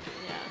down.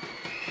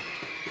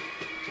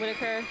 Yeah.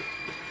 Whitaker.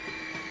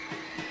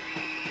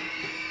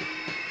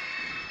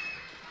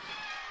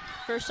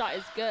 First shot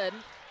is good.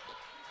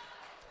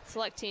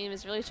 Select team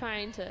is really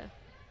trying to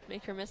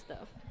make her miss,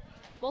 though.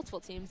 Multiple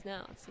teams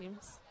now, it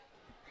seems.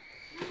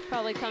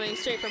 Probably coming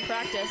straight from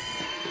practice.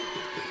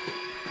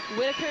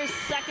 Whitaker's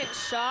second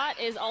shot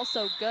is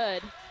also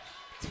good.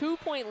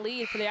 2-point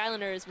lead for the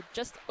Islanders with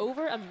just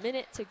over a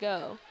minute to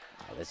go.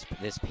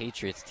 This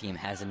Patriots team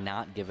has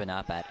not given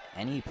up at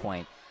any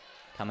point,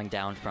 coming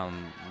down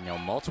from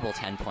multiple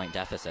 10-point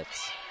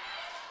deficits.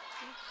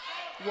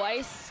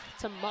 Weiss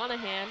to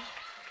Monahan.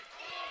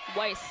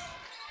 Weiss,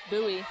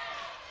 Bowie.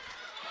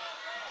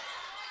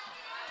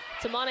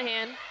 To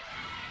Monahan.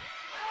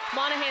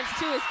 Monahan's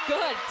two is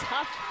good.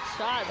 Tough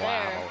shot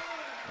there.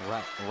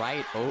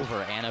 Right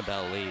over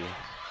Annabelle Lee.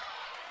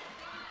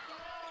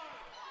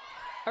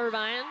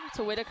 Irvine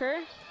to Whitaker.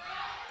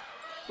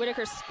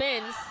 Whitaker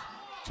spins.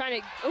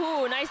 Trying to,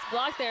 ooh, nice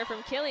block there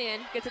from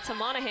Killian. Gets it to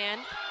Monahan.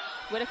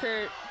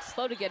 Whitaker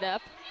slow to get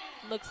up.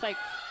 Looks like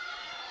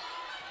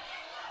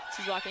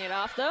she's walking it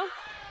off though.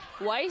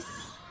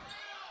 Weiss,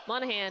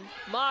 Monahan,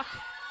 Mock,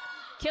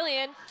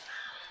 Killian.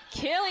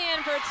 Killian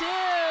for two.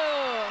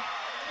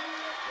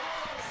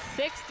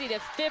 60-54,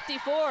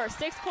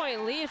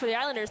 6-point lead for the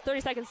Islanders,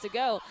 30 seconds to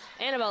go.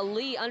 Annabelle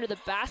Lee under the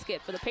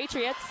basket for the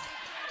Patriots.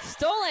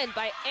 Stolen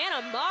by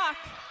Anna Mock.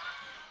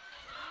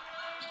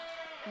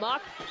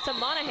 Mock to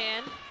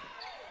Monahan.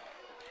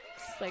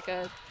 It's like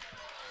a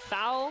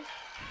foul.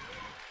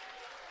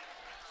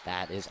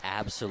 That is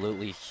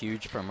absolutely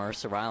huge for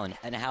Mercer Island.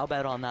 And how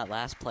about on that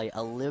last play,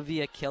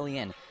 Olivia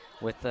Killian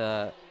with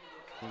a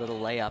little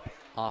layup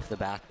off the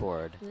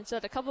backboard. And she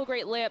had a couple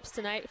great layups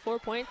tonight, 4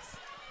 points.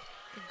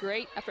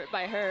 Great effort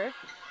by her.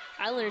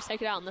 Islanders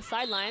take it out on the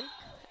sideline.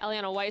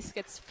 Eliana Weiss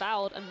gets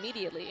fouled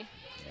immediately.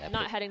 Yeah,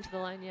 not heading to the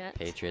line yet.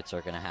 Patriots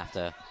are going to have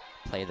to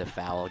play the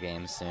foul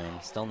game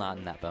soon. Still not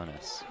in that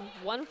bonus.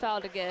 One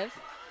foul to give.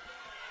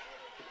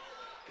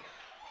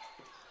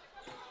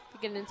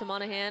 Getting into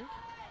Monahan.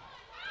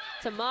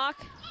 To Mock.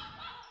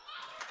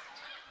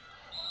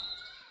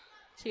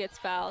 She gets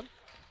fouled.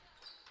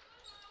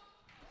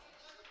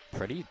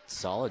 Pretty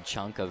solid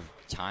chunk of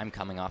time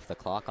coming off the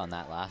clock on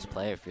that last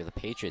play. If you're the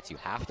Patriots, you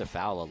have to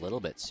foul a little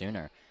bit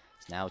sooner.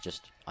 It's now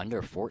just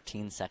under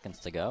 14 seconds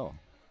to go.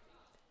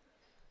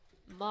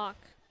 Mock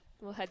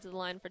will head to the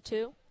line for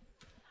two.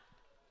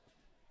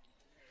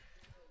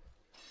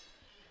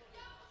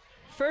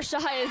 First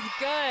shot is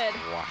good.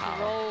 Wow.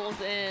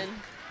 Rolls in.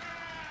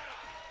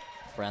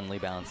 Friendly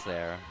bounce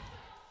there.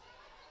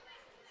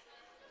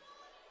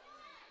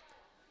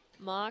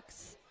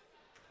 Mock's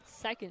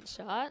second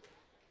shot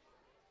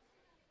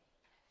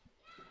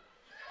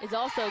is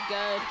also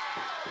good.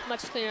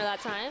 Much cleaner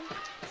that time.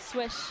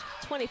 Swish,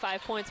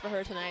 25 points for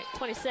her tonight,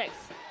 26.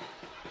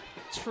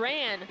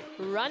 Tran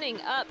running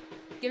up,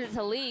 gives it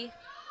to Lee.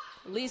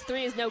 Lee's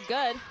three is no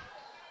good.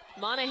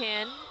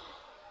 Monahan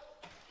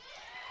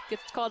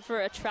gets called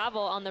for a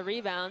travel on the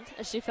rebound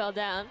as she fell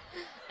down,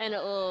 and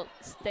it will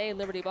stay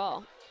Liberty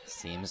ball.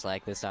 Seems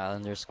like this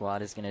Islander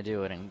squad is going to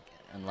do it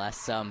unless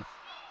some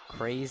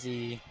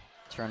crazy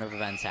turn of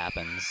events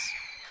happens.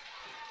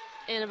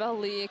 Annabelle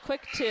Lee, a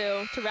quick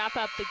two to wrap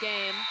up the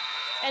game.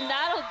 And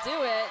that'll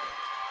do it.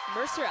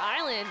 Mercer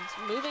Island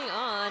moving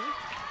on.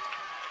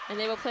 And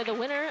they will play the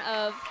winner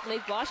of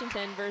Lake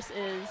Washington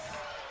versus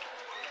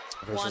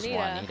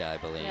Juanita, I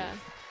believe. Yeah.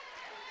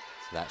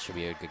 So that should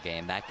be a good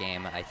game. That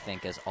game, I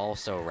think, is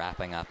also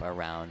wrapping up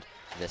around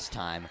this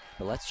time.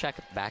 But let's check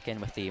back in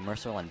with the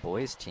Mercer Island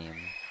boys team.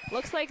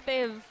 Looks like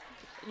they've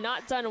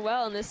not done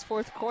well in this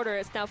fourth quarter.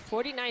 It's now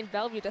 49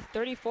 Bellevue to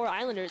 34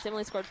 Islanders. They've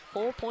only scored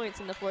 4 points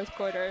in the fourth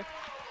quarter.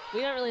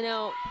 We don't really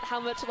know how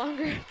much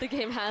longer the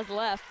game has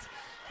left,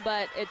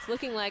 but it's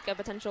looking like a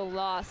potential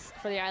loss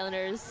for the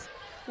Islanders,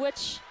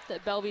 which the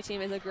Bellevue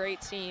team is a great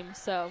team,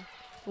 so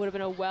would have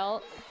been a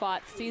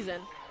well-fought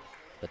season.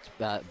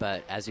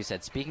 But as you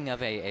said, speaking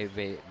of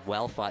a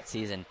well-fought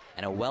season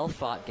and a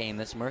well-fought game,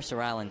 this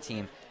Mercer Island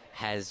team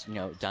has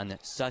done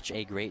such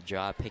a great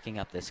job picking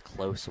up this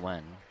close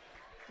win.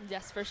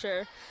 Yes, for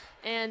sure.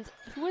 And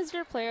who was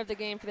your player of the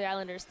game for the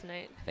Islanders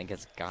tonight? I think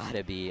it's got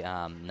to be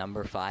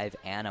number 5,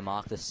 Anna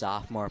Mock, the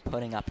sophomore,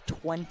 putting up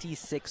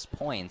 26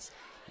 points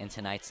in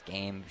tonight's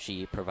game.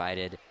 She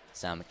provided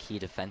some key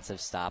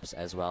defensive stops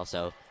as well,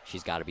 so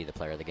she's got to be the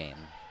player of the game.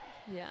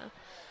 Yeah.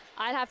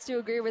 I'd have to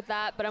agree with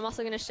that, but I'm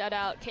also going to shout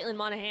out Caitlin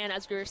Monahan,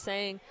 as we were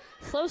saying.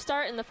 Slow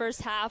start in the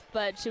first half,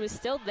 but she was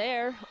still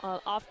there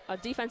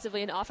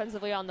defensively and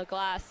offensively on the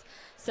glass.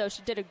 So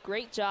she did a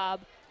great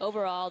job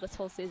overall this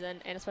whole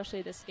season, and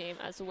especially this game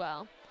as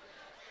well.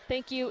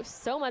 Thank you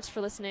so much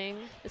for listening.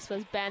 This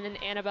was Ben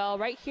and Annabelle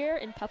right here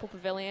in Pepple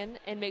Pavilion,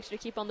 and make sure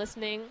to keep on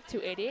listening to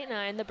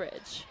 88.9 The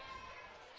Bridge.